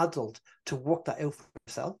an adult to work that out for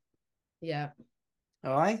yourself? Yeah.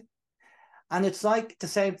 All right. And it's like the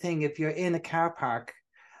same thing if you're in a car park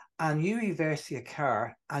and you reverse your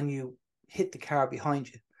car and you hit the car behind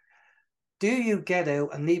you. Do you get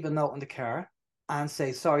out and leave a note in the car and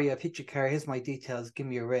say, sorry, I've hit your car, here's my details, give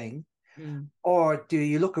me a ring? Or do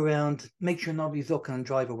you look around, make sure nobody's looking and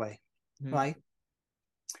drive away, right?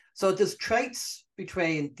 So there's traits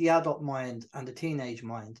between the adult mind and the teenage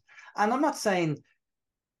mind. And I'm not saying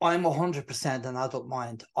I'm 100% an adult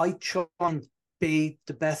mind. I try and be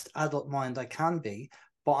the best adult mind I can be,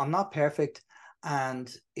 but I'm not perfect.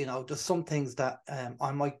 And, you know, there's some things that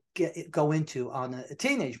I might go into on a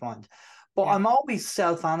teenage mind. But I'm always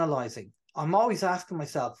self-analyzing. I'm always asking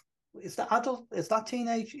myself, is that adult? Is that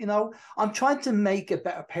teenage? You know, I'm trying to make a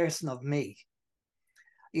better person of me.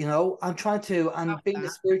 You know, I'm trying to, and being a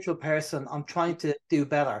spiritual person, I'm trying to do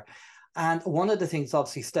better. And one of the things,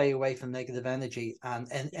 obviously, stay away from negative energy and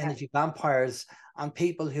energy vampires and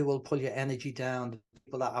people who will pull your energy down,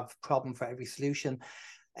 people that have a problem for every solution.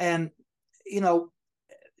 And, you know,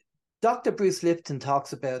 Dr. Bruce Lipton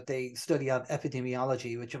talks about the study of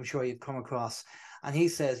epidemiology, which I'm sure you've come across. And he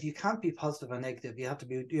says, you can't be positive or negative. You have to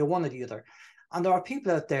be, you're one or the other. And there are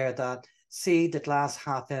people out there that see the glass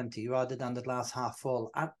half empty rather than the glass half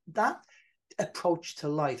full. And that approach to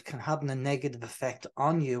life can have a negative effect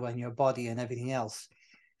on you and your body and everything else.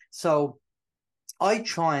 So I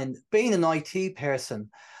try, and being an IT person,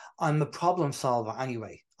 I'm a problem solver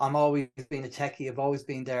anyway. I'm always been a techie. I've always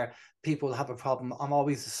been there. People have a problem. I'm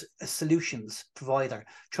always a solutions provider,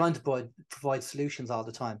 trying to provide solutions all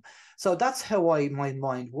the time. So that's how my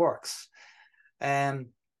mind works.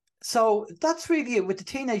 So that's really it with the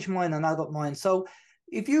teenage mind and adult mind. So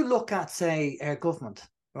if you look at, say, our government,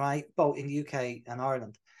 right, both in the UK and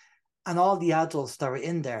Ireland, and all the adults that are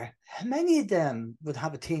in there, many of them would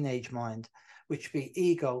have a teenage mind, which would be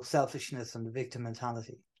ego, selfishness, and the victim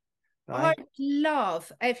mentality. Right? I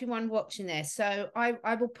love everyone watching this. So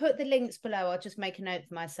I will put the links below. I'll just make a note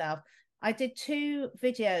for myself. I did 2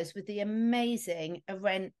 videos with the amazing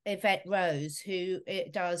Yvette Rose, who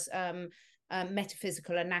does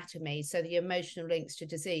metaphysical anatomy, so the emotional links to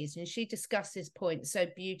disease. And she discussed this point so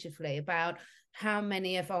beautifully about how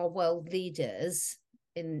many of our world leaders,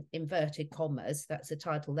 in inverted commas, that's a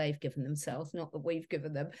title they've given themselves, not that we've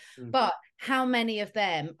given them, but how many of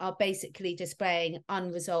them are basically displaying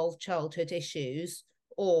unresolved childhood issues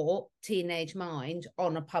or teenage mind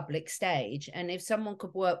on a public stage. And if someone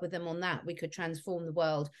could work with them on that, we could transform the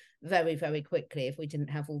world very, very quickly if we didn't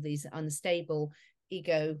have all these unstable,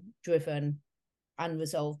 ego-driven,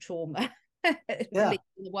 unresolved trauma in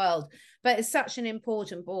the world. But it's such an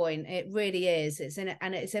important point. It really is.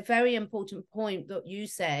 And it's a very important point that you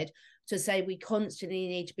said, to say we constantly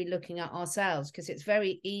need to be looking at ourselves, because it's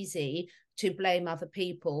very easy to blame other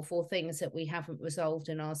people for things that we haven't resolved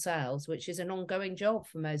in ourselves, which is an ongoing job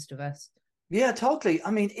for most of us. Yeah, totally. I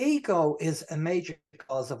mean, ego is a major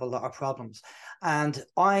cause of a lot of problems. And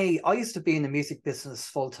I used to be in the music business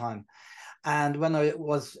full time. And when I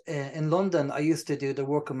was in London, I used to do the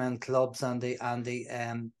workman clubs and the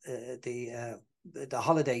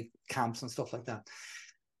holiday camps and stuff like that.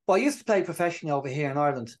 But I used to play professionally over here in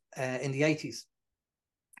Ireland in the 80s.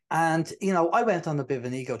 And, you know, I went on a bit of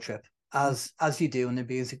an ego trip, as you do in the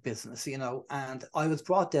music business, you know, and I was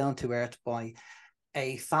brought down to earth by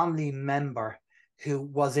a family member who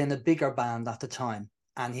was in a bigger band at the time.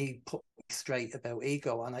 And he put me straight about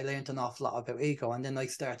ego, and I learned an awful lot about ego. And then I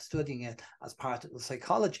started studying it as part of the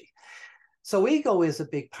psychology. So ego is a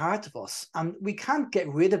big part of us, and we can't get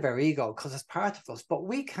rid of our ego because it's part of us, but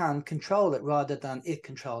we can control it rather than it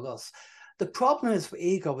control us. The problem is with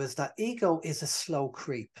ego is that ego is a slow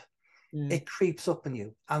creep. It creeps up on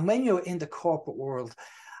you. And when you're in the corporate world,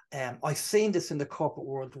 I've seen this in the corporate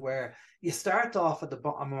world where you start off at the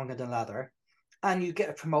bottom rung of the ladder, and you get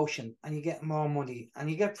a promotion and you get more money, and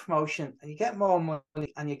you get promotion and you get more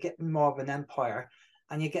money, and you get more of an empire,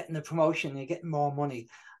 and you're getting a promotion and you get more money.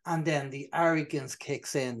 And then the arrogance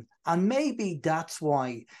kicks in. And maybe that's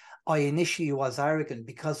why I initially was arrogant,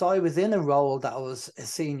 because I was in a role that was a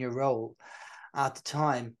senior role. at the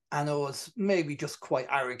time, and I was maybe just quite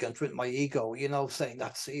arrogant with my ego, you know, saying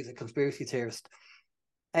that's he's a conspiracy theorist.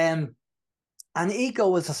 And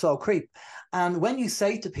ego is a slow creep. And when you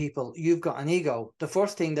say to people, you've got an ego, the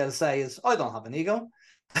first thing they'll say is, I don't have an ego.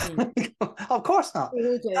 Of course not. We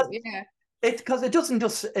all do, yeah. Because it doesn't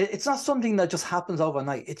just, it's not something that just happens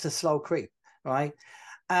overnight. It's a slow creep, right?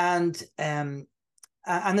 And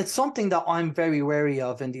it's something that I'm very wary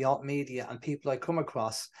of in the alt media and people I come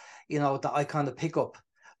across, you know, that I kind of pick up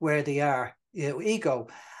where they are, you know, ego.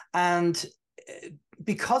 And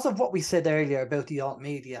because of what we said earlier about the alt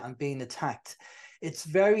media and being attacked, it's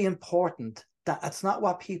very important that it's not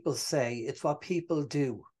what people say, it's what people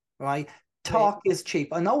do, right? Talk is cheap.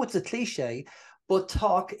 I know it's a cliche, but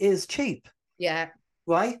talk is cheap. Yeah.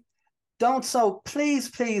 Right? So please,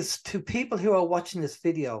 to people who are watching this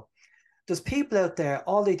video, there's people out there,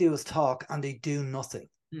 all they do is talk and they do nothing,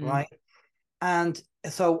 right? And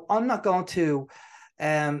so I'm not going to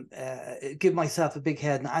give myself a big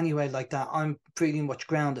head in any way like that. I'm pretty much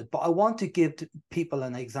grounded, but I want to give people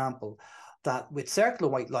an example that with Circle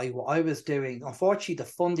of White Light, what I was doing, unfortunately, the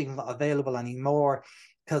funding is not available anymore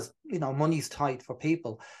because, you know, money's tight for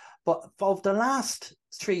people. But over the last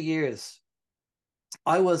 3 years,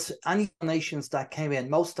 any donations that came in,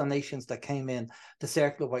 most donations that came in to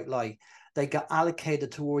Circle of White Light, they got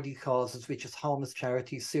allocated to worthy causes, which is homeless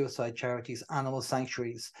charities, suicide charities, animal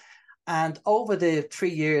sanctuaries. And over the 3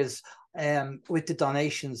 years, with the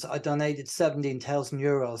donations, I donated 17,000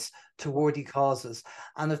 euros to worthy causes.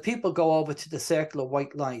 And if people go over to the Circle of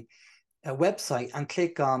White Light website and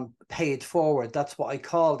click on Pay It Forward, that's what I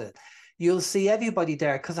called it, you'll see everybody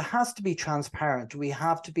there, because it has to be transparent. We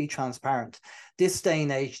have to be transparent. This day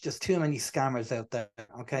and age, there's too many scammers out there.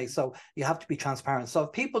 Okay, so you have to be transparent. So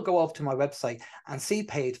if people go over to my website and see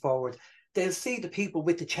Pay It Forward, they'll see the people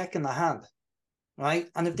with the check in the hand, right?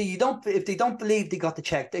 And if they don't believe they got the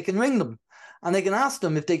check, they can ring them and they can ask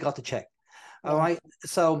them if they got the check. All right.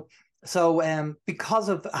 So because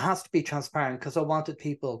of it has to be transparent, because I wanted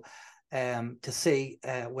people to see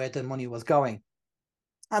where the money was going.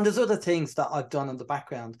 And there's other things that I've done in the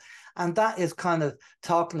background. And that is kind of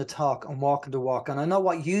talking the talk and walking the walk. And I know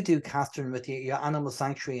what you do, Catherine, with your animal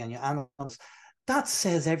sanctuary and your animals. That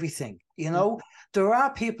says everything, you know. There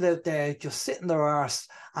are people out there just sitting their arse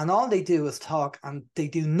and all they do is talk and they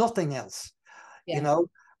do nothing else, you know.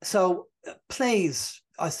 So please,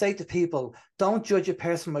 I say to people, don't judge a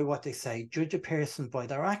person by what they say. Judge a person by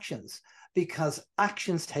their actions. Because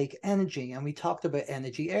actions take energy, and we talked about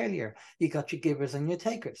energy earlier. You got your givers and your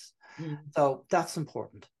takers. So that's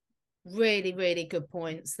important. Really, really good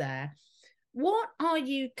points there. What are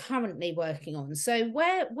you currently working on? So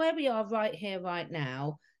where we are right here, right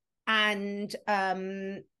now, and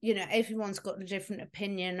you know, everyone's got a different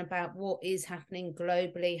opinion about what is happening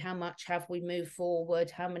globally. How much have we moved forward?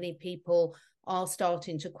 How many people are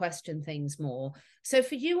starting to question things more? So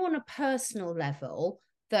for you on a personal level,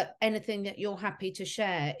 that anything that you're happy to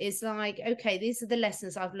share is like, okay, these are the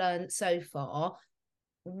lessons I've learned so far.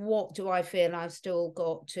 What do I feel I've still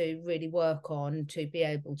got to really work on to be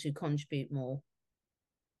able to contribute more?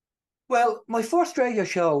 Well, my first radio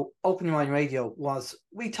show, Open Your Mind Radio,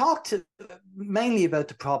 we talked mainly about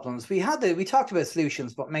the problems. We talked about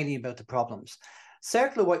solutions, but mainly about the problems.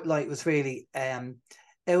 Circle of White Light was really,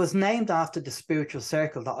 it was named after the spiritual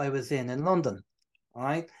circle that I was in London, all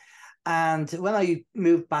right? And when I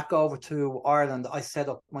moved back over to Ireland, I set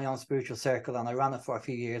up my own spiritual circle and I ran it for a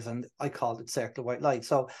few years and I called it Circle of White Light.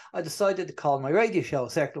 So I decided to call my radio show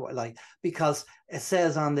Circle of White Light because it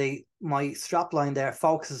says on my strapline there,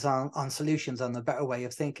 focuses on solutions and a better way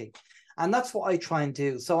of thinking. And that's what I try and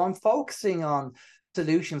do. So I'm focusing on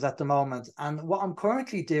solutions at the moment. And what I'm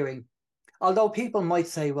currently doing, although people might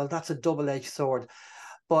say, well, that's a double-edged sword.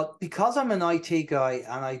 But because I'm an IT guy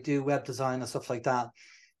and I do web design and stuff like that,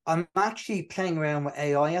 I'm actually playing around with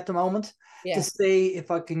AI at the moment to see if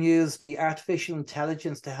I can use the artificial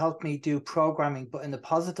intelligence to help me do programming, but in a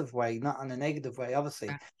positive way, not in a negative way, obviously.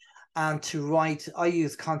 And to write, I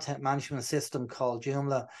use content management system called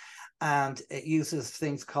Joomla, and it uses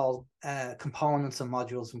things called components and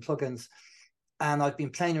modules and plugins. And I've been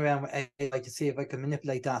playing around with AI to see if I can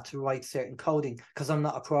manipulate that to write certain coding, because I'm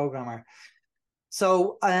not a programmer.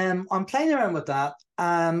 So I'm playing around with that.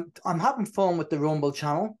 I'm having fun with the Rumble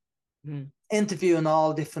channel, interviewing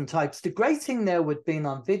all different types. The great thing now with being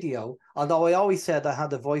on video, although I always said I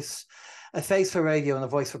had a face for radio and a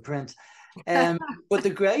voice for print. But the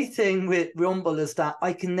great thing with Rumble is that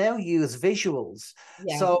I can now use visuals.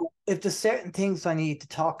 So if there's certain things I need to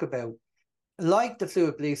talk about, like the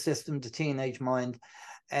fluid belief system, the teenage mind,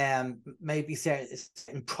 maybe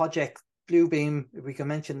certain project blue beam, if we can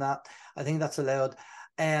mention that. I think that's allowed.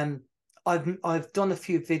 I've done a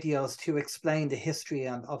few videos to explain the history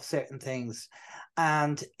of certain things,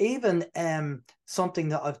 and even something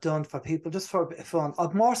that I've done for people just for a bit of fun.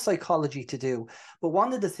 I've more psychology to do, but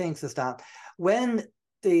one of the things is that when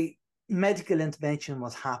the medical intervention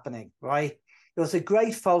was happening, right, there was a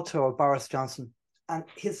great photo of Boris Johnson, and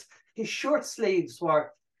his short sleeves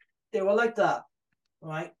were like that,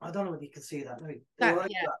 right? I don't know if you can see that. They were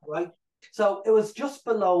like that, right? So it was just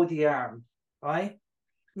below the arm, right?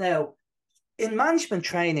 Now, in management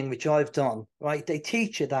training, which I've done, right, they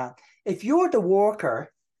teach you that if you're the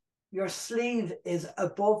worker, your sleeve is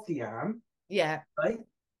above the arm. Yeah. Right.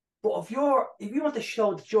 But if you want to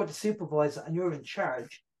show that you're the supervisor and you're in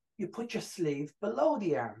charge, you put your sleeve below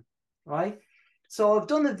the arm. Right. So I've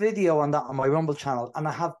done a video on that on my Rumble channel, and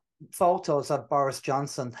I have photos of Boris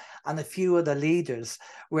Johnson and a few of the leaders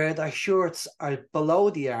where their shirts are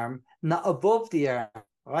below the arm, not above the arm.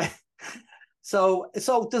 Right. So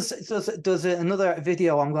there's another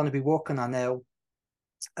video I'm going to be working on now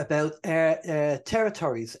about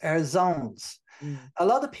territories, air zones. A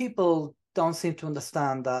lot of people don't seem to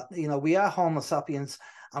understand that, you know, we are Homo sapiens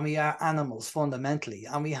and we are animals fundamentally,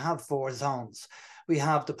 and we have 4 zones. We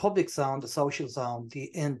have the public zone, the social zone,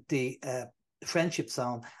 the friendship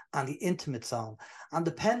zone, and the intimate zone. And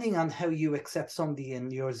depending on how you accept somebody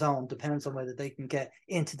in your zone depends on whether they can get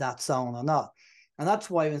into that zone or not. And that's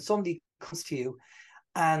why when somebody comes to you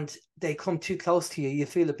and they come too close to you, you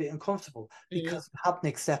feel a bit uncomfortable because you haven't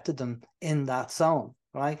accepted them in that zone,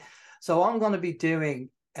 right? So I'm going to be doing,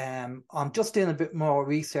 I'm just doing a bit more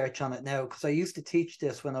research on it now, because I used to teach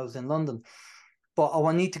this when I was in London, but I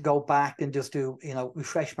will need to go back and just do, you know,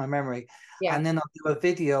 refresh my memory. Yeah. And then I'll do a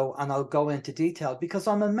video and I'll go into detail, because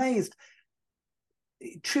I'm amazed.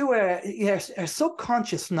 True, our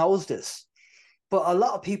subconscious knows this, but a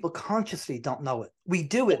lot of people consciously don't know it. We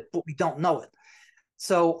do it, but we don't know it.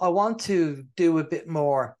 So I want to do a bit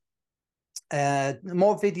more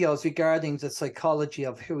videos regarding the psychology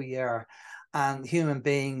of who we are and human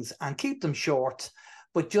beings, and keep them short,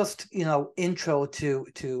 but just, you know, intro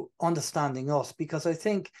to understanding us. Because I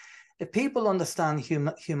think if people understand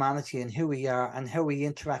humanity and who we are and how we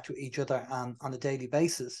interact with each other on a daily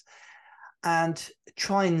basis, and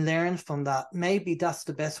try and learn from that, maybe that's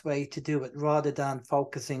the best way to do it, rather than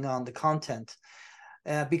focusing on the content.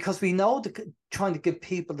 Because we know trying to give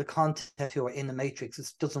people the content who are in the matrix,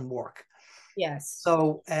 it doesn't work. Yes.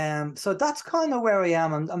 So that's kind of where I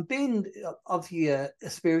am. I'm being obviously a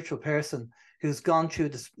spiritual person who's gone through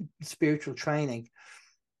the spiritual training.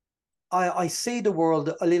 I see the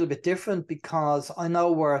world a little bit different, because I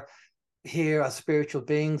know we're here as spiritual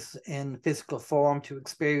beings in physical form to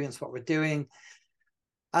experience what we're doing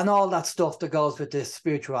and all that stuff that goes with this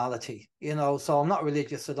spirituality, you know. So I'm not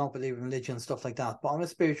religious, I don't believe in religion and stuff like that, but I'm a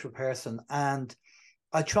spiritual person, and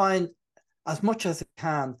I try and, as much as I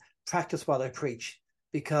can, practice what I preach,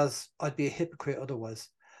 because I'd be a hypocrite otherwise.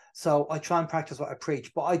 So I try and practice what I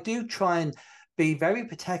preach, but I do try and be very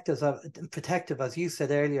protective, as you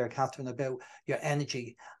said earlier, Catherine, about your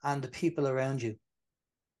energy and the people around you.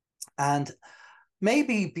 And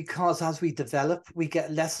maybe because as we develop, we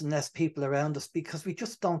get less and less people around us, because we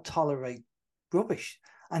just don't tolerate rubbish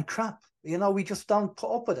and crap. You know, we just don't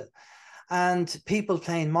put up with it. And people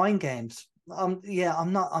playing mind games. I'm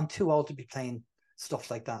too old to be playing stuff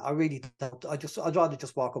like that. I really don't. I'd rather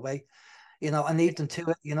just walk away, you know, and leave them to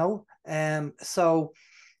it, you know. So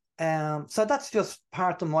that's just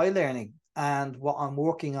part of my learning and what I'm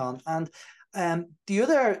working on. And the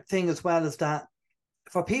other thing as well is that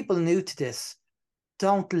for people new to this,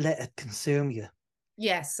 don't let it consume you.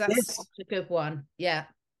 Yes, that's such a good one. Yeah.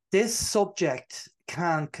 This subject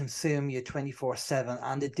can consume you 24/7,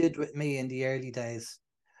 and it did with me in the early days.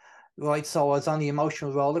 Right, so I was on the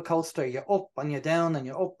emotional roller coaster. You're up and you're down, and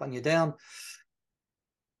you're up and you're down.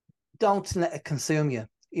 Don't let it consume you.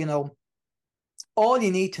 You know, all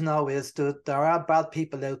you need to know is that there are bad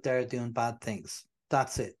people out there doing bad things.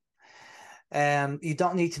 That's it. You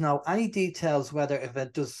don't need to know any details, whether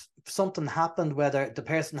if something happened, whether the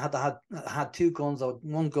person had 2 guns or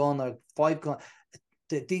 1 gun or 5 guns.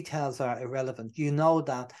 The details are irrelevant. You know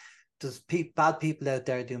that there's bad people out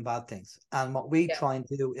there doing bad things, and what we try and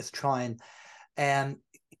do is try and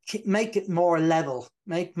make it more level,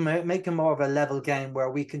 make it more of a level game, where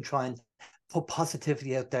we can try and put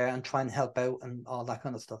positivity out there and try and help out and all that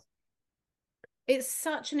kind of stuff. It's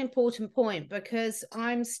such an important point, because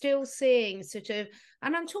I'm still seeing sort of,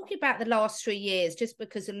 and I'm talking about the last 3 years, just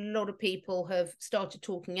because a lot of people have started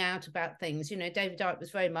talking out about things. You know, David Icke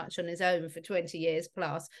was very much on his own for 20 years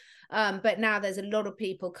plus. But now there's a lot of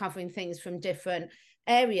people covering things from different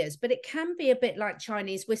areas. But it can be a bit like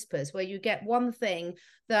Chinese whispers, where you get one thing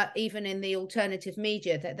that even in the alternative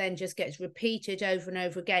media that then just gets repeated over and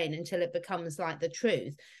over again until it becomes like the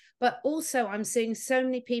truth. But also, I'm seeing so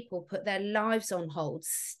many people put their lives on hold,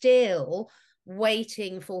 still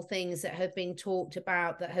waiting for things that have been talked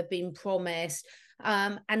about, that have been promised,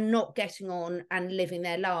 and not getting on and living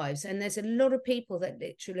their lives. And there's a lot of people that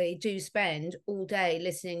literally do spend all day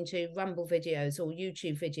listening to Rumble videos or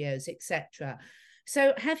YouTube videos, etc.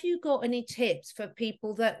 So have you got any tips for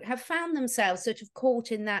people that have found themselves sort of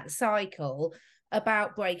caught in that cycle,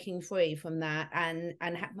 about breaking free from that, and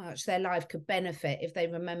how much their life could benefit if they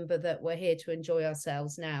remember that we're here to enjoy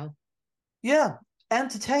ourselves now? Yeah,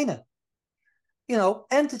 entertain it. You know,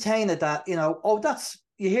 entertain it that, you know, oh, that's,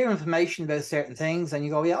 you hear information about certain things and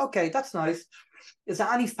you go, yeah, okay, that's nice. Is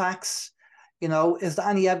there any facts? You know, is there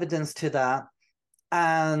any evidence to that?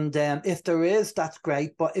 And if there is, that's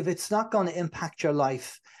great. But if it's not going to impact your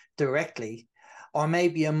life directly, or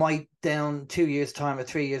maybe it might down 2 years' time or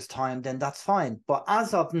 3 years' time, then that's fine. But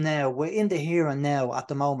as of now, we're in the here and now at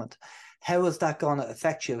the moment. How is that going to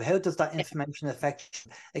affect you? How does that information affect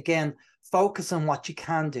you? Again, focus on what you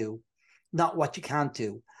can do, not what you can't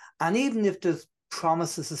do. And even if there's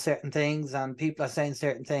promises of certain things and people are saying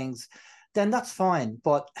certain things, then that's fine.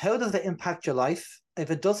 But how does it impact your life?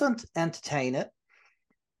 If it doesn't, entertain it.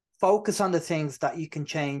 Focus on the things that you can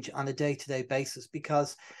change on a day-to-day basis,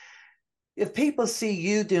 because if people see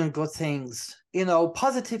you doing good things, you know,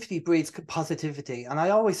 positivity breeds positivity. And I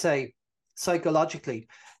always say, psychologically,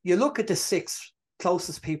 you look at the 6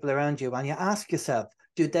 closest people around you and you ask yourself,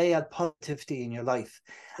 do they add positivity in your life?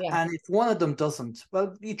 Yeah. And if one of them doesn't,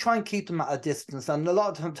 well, you try and keep them at a distance. And a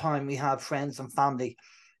lot of the time we have friends and family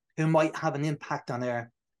who might have an impact on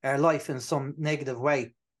our life in some negative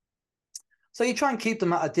way. So you try and keep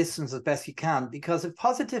them at a distance as best you can, because if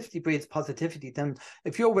positivity breeds positivity, then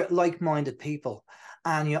if you're with like-minded people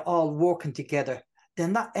and you're all working together,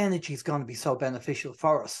 then that energy is going to be so beneficial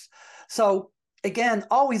for us. So again,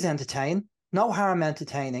 always entertain, no harm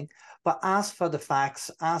entertaining, but ask for the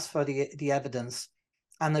facts, ask for the evidence.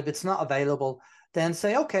 And if it's not available, then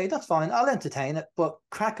say, okay, that's fine, I'll entertain it, but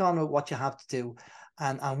crack on with what you have to do,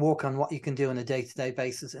 and work on what you can do on a day-to-day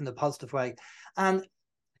basis in a positive way. And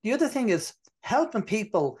the other thing is helping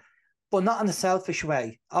people, but not in a selfish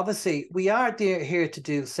way. Obviously, we are here to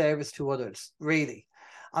do service to others, really.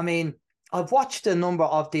 I mean, I've watched a number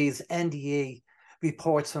of these NDE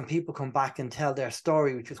reports when people come back and tell their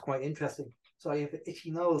story, which is quite interesting. So if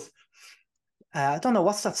itchy nose, I don't know,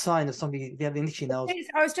 what's that sign of somebody, if you have an itchy nose?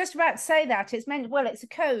 I was just about to say that. It's meant, well, it's a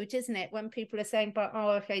code, isn't it? When people are saying, but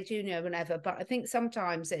oh, okay, Junior, whatever. But I think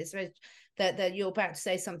sometimes it's that you're about to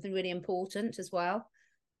say something really important as well.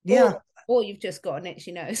 Yeah. Or you've just got an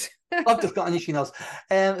itchy nose. I've just got an itchy nose.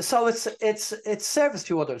 So it's service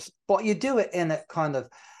to others, but you do it in a kind of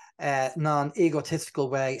non-egotistical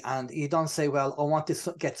way, and you don't say, well, I want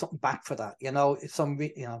to get something back for that, you know,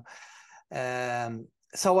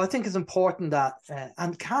 so I think it's important that,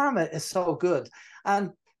 and karma is so good. And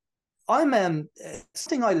I'm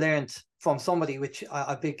something I learned from somebody, which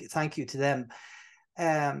a big thank you to them.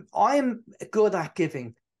 I'm good at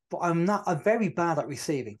giving, but I'm very bad at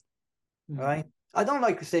receiving. Right? I don't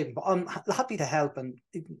like receiving, but I'm happy to help. And,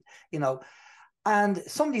 you know, and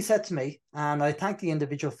somebody said to me, and I thank the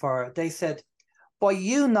individual for it, they said, by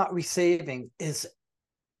you not receiving is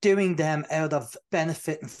doing them out of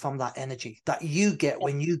benefiting from that energy that you get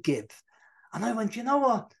when you give. And I went, you know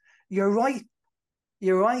what? You're right.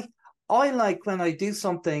 You're right. I like when I do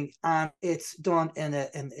something and it's done in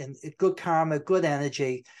a good karma, good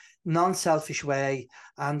energy, non-selfish way,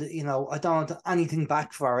 and, you know, I don't want anything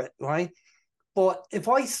back for it, right? But if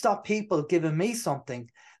I stop people giving me something,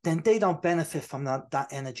 then they don't benefit from that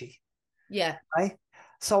energy. Yeah. Right.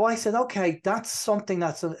 So I said, okay, that's something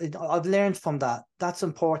I've learned from that. That's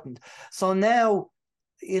important. So now,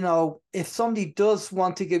 you know, if somebody does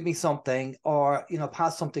want to give me something, or, you know,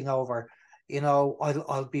 pass something over, you know,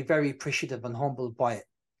 I'll be very appreciative and humbled by it.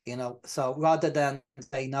 You know, so rather than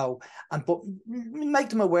say no, but make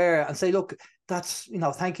them aware and say, look, that's, you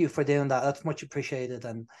know, thank you for doing that. That's much appreciated,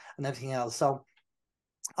 and everything else. So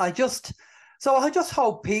I just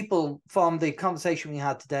hope people from the conversation we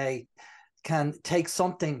had today can take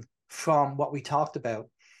something from what we talked about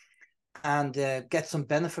and get some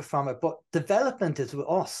benefit from it. But development is with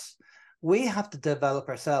us. we have to develop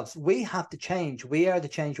ourselves. We have to change. We are the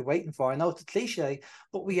change we're waiting for. I know it's a cliche,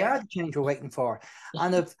 but we are the change we're waiting for.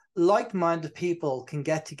 And if like-minded people can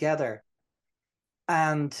get together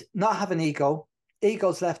and not have an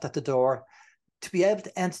ego's left at the door, to be able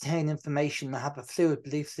to entertain information and have a fluid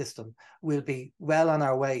belief system, we'll be well on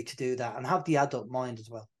our way to do that and have the adult mind as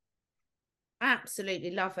well.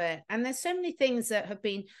 Absolutely love it. And there's so many things that have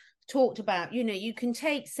been talked about. You know, you can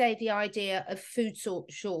take, say, the idea of food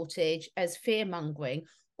shortage as fear mongering,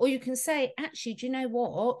 or you can say, actually, do you know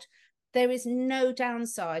what? There is no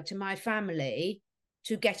downside to my family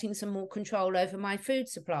to getting some more control over my food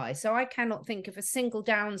supply. So I cannot think of a single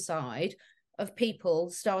downside of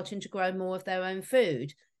people starting to grow more of their own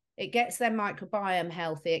food. It gets their microbiome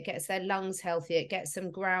healthy, it gets their lungs healthy, it gets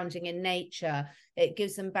them grounding in nature, it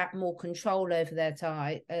gives them back more control over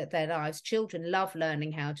their lives. Children love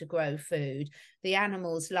learning how to grow food. The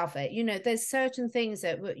animals love it. You know, there's certain things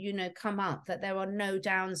that, you know, come up that there are no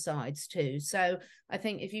downsides to. So I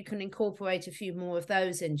think if you can incorporate a few more of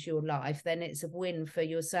those into your life, then it's a win for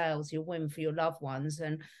yourselves, your win for your loved ones,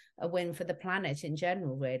 and a win for the planet in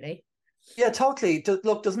general, really. Yeah, totally.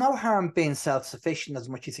 Look, there's no harm being self-sufficient as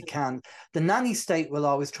much as you can. The nanny state will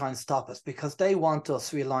always try and stop us because they want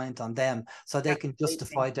us reliant on them so they can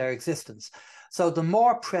justify their existence. So the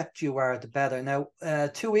more prepped you are, the better. Now,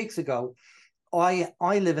 2 weeks ago, I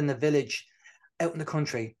live in a village out in the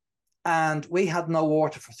country, and we had no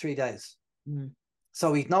water for 3 days.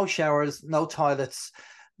 So we had no showers, no toilets,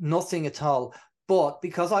 nothing at all. But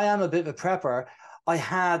because I am a bit of a prepper, I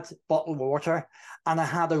had bottled water, and I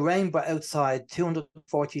had a rainbow outside,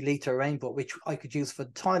 240-litre rainbow, which I could use for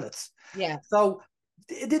the toilets. Yeah. So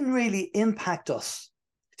it didn't really impact us,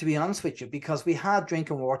 to be honest with you, because we had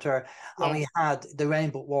drinking water and we had the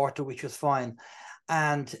rainbow water, which was fine.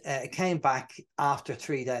 And it came back after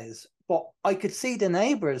 3 days. But I could see the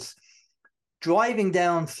neighbours driving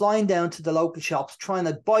down, flying down to the local shops, trying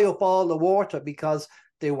to buy up all the water because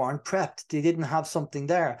they weren't prepped. They didn't have something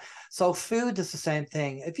there. So food is the same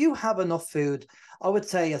thing. If you have enough food, I would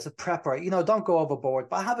say as a prepper, you know, don't go overboard,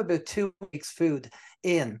 but have about 2 weeks food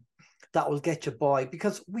in that will get you by,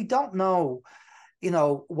 because we don't know, you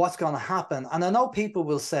know, what's going to happen. And I know people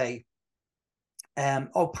will say,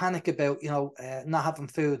 oh, panic about, you know, not having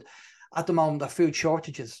food. At the moment, there are food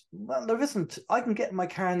shortages. Well, there isn't. I can get in my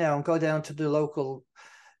car now and go down to the local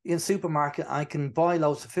supermarket. I can buy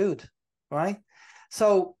loads of food, right?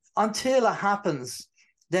 So until it happens,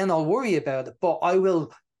 then I'll worry about it. But I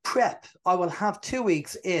will prep. I will have 2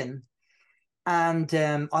 weeks in, and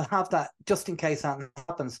I'll have that just in case that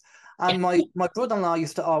happens. And my brother-in-law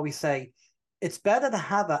used to always say, it's better to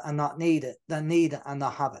have it and not need it than need it and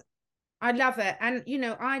not have it. I love it. And, you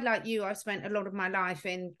know, I, like you, I've spent a lot of my life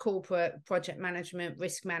in corporate project management,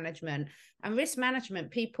 risk management. And risk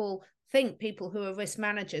management, people think people who are risk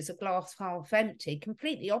managers are glass half empty.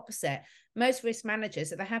 Completely opposite. Most risk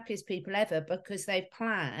managers are the happiest people ever because they've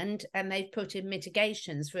planned and they've put in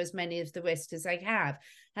mitigations for as many of the risks as they have.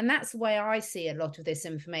 And that's the way I see a lot of this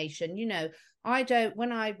information. You know,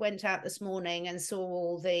 when I went out this morning and saw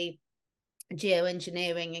all the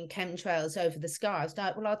geoengineering and chemtrails over the sky, I was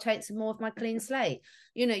like, well, I'll take some more of my clean slate.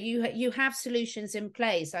 You know, you have solutions in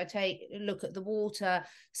place. I take a look at the water.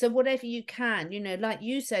 So whatever you can, you know, like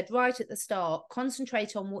you said right at the start,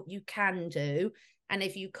 concentrate on what you can do. And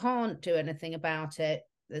if you can't do anything about it,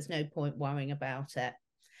 there's no point worrying about it.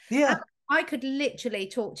 Yeah. I could literally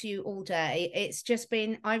talk to you all day. It's just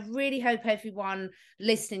been, I really hope everyone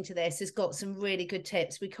listening to this has got some really good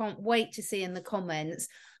tips. We can't wait to see in the comments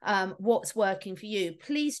what's working for you.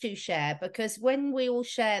 Please do share, because when we all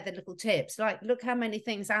share the little tips, like look how many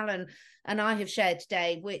things Alan and I have shared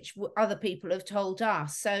today, which other people have told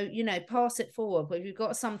us. So, you know, pass it forward. If you've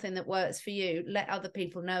got something that works for you, let other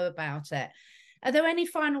people know about it. Are there any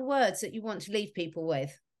final words that you want to leave people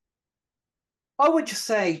with? I would just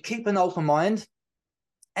say keep an open mind,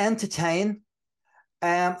 entertain,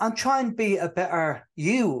 and try and be a better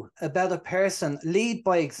person. Lead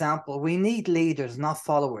by example. We need leaders, not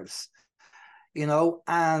followers, you know,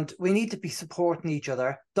 and we need to be supporting each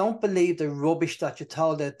other. Don't believe the rubbish that you're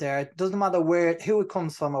told out there. It doesn't matter who it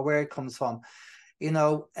comes from or where it comes from. You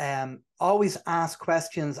know, always ask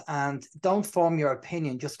questions and don't form your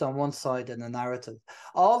opinion just on one side in the narrative.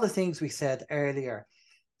 All the things we said earlier.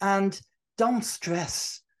 And don't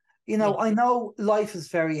stress. You know, I know life is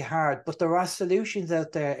very hard, but there are solutions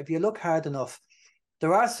out there. If you look hard enough,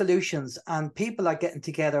 there are solutions, and people are getting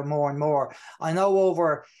together more and more. I know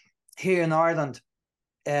over here in Ireland,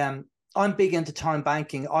 I'm big into time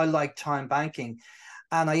banking. I like time banking.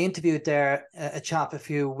 And I interviewed there a chap a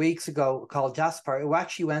few weeks ago called Jasper, who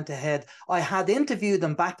actually went ahead. I had interviewed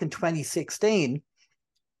him back in 2016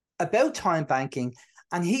 about time banking,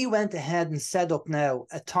 and he went ahead and set up now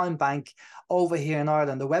a time bank over here in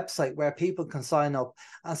Ireland, a website where people can sign up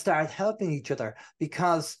and start helping each other,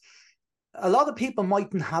 because a lot of people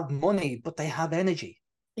mightn't have money, but they have energy.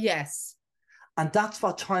 Yes. And that's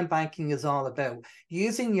what time banking is all about,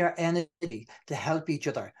 using your energy to help each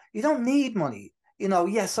other. You don't need money. You know,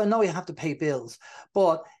 yes, I know you have to pay bills,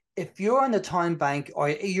 but if you're in a time bank or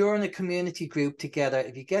you're in a community group together,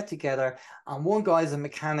 if you get together and one guy's a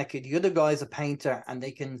mechanic and the other guy's a painter, and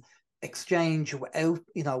they can exchange without,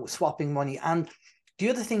 you know, swapping money. And the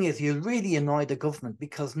other thing is, you really annoy the government,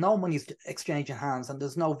 because no money's exchanging hands and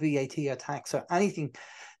there's no VAT or tax or anything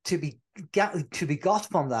to be got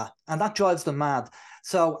from that, and that drives them mad.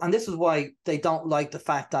 So, and this is why they don't like the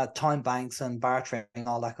fact that time banks and bartering,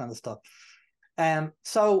 all that kind of stuff.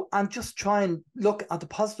 So I'm just try and look at the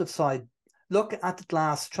positive side, look at the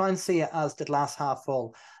glass, try and see it as the glass half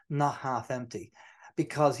full, not half empty,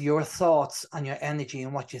 because your thoughts and your energy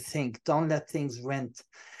and what you think, don't let things rent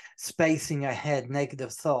space in your head,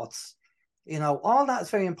 negative thoughts. You know, all that is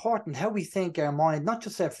very important. How we think, our mind, not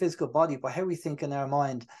just our physical body, but how we think in our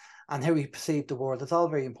mind and how we perceive the world. It's all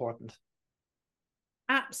very important.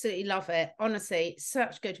 Absolutely love it. Honestly,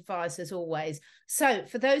 such good advice as always. So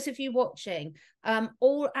for those of you watching,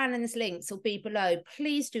 all Alan's links will be below.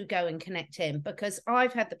 Please do go and connect him, because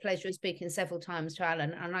I've had the pleasure of speaking several times to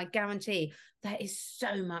Alan, and I guarantee there is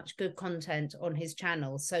so much good content on his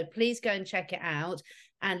channel. So please go and check it out,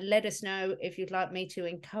 and let us know if you'd like me to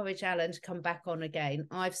encourage Alan to come back on again.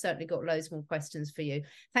 I've certainly got loads more questions for you.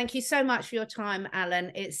 Thank you so much for your time,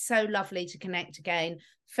 Alan. It's so lovely to connect again,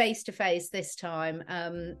 face to face this time.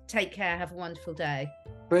 Take care. Have a wonderful day.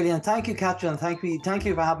 Brilliant. Thank you, Catherine. Thank you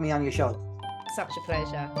for having me on your show. Such a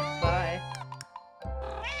pleasure. Bye.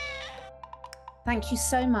 Thank you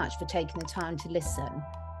so much for taking the time to listen.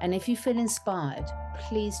 And if you feel inspired,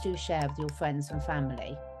 please do share with your friends and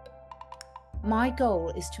family. My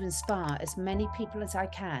goal is to inspire as many people as I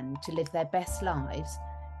can to live their best lives,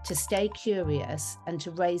 to stay curious, and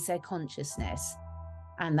to raise their consciousness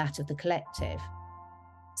and that of the collective.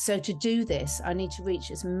 So to do this, I need to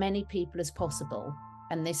reach as many people as possible,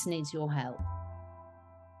 and this needs your help.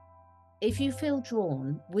 If you feel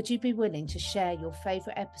drawn, would you be willing to share your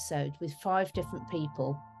favourite episode with 5 different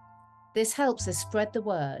people? This helps us spread the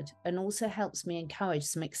word and also helps me encourage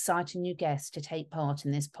some exciting new guests to take part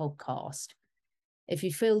in this podcast. If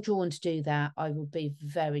you feel drawn to do that, I will be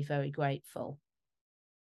very, very grateful.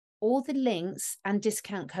 All the links and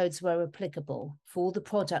discount codes where applicable for all the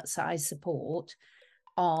products that I support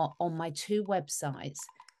are on my 2 websites,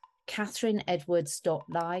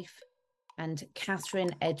 catherineedwards.life and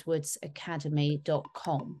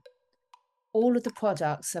catherineedwardsacademy.com. All of the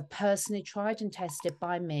products are personally tried and tested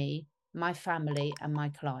by me, my family, and my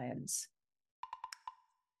clients.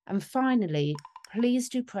 And finally, please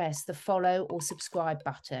do press the follow or subscribe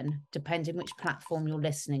button, depending which platform you're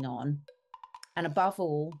listening on. And above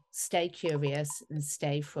all, stay curious and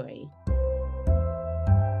stay free.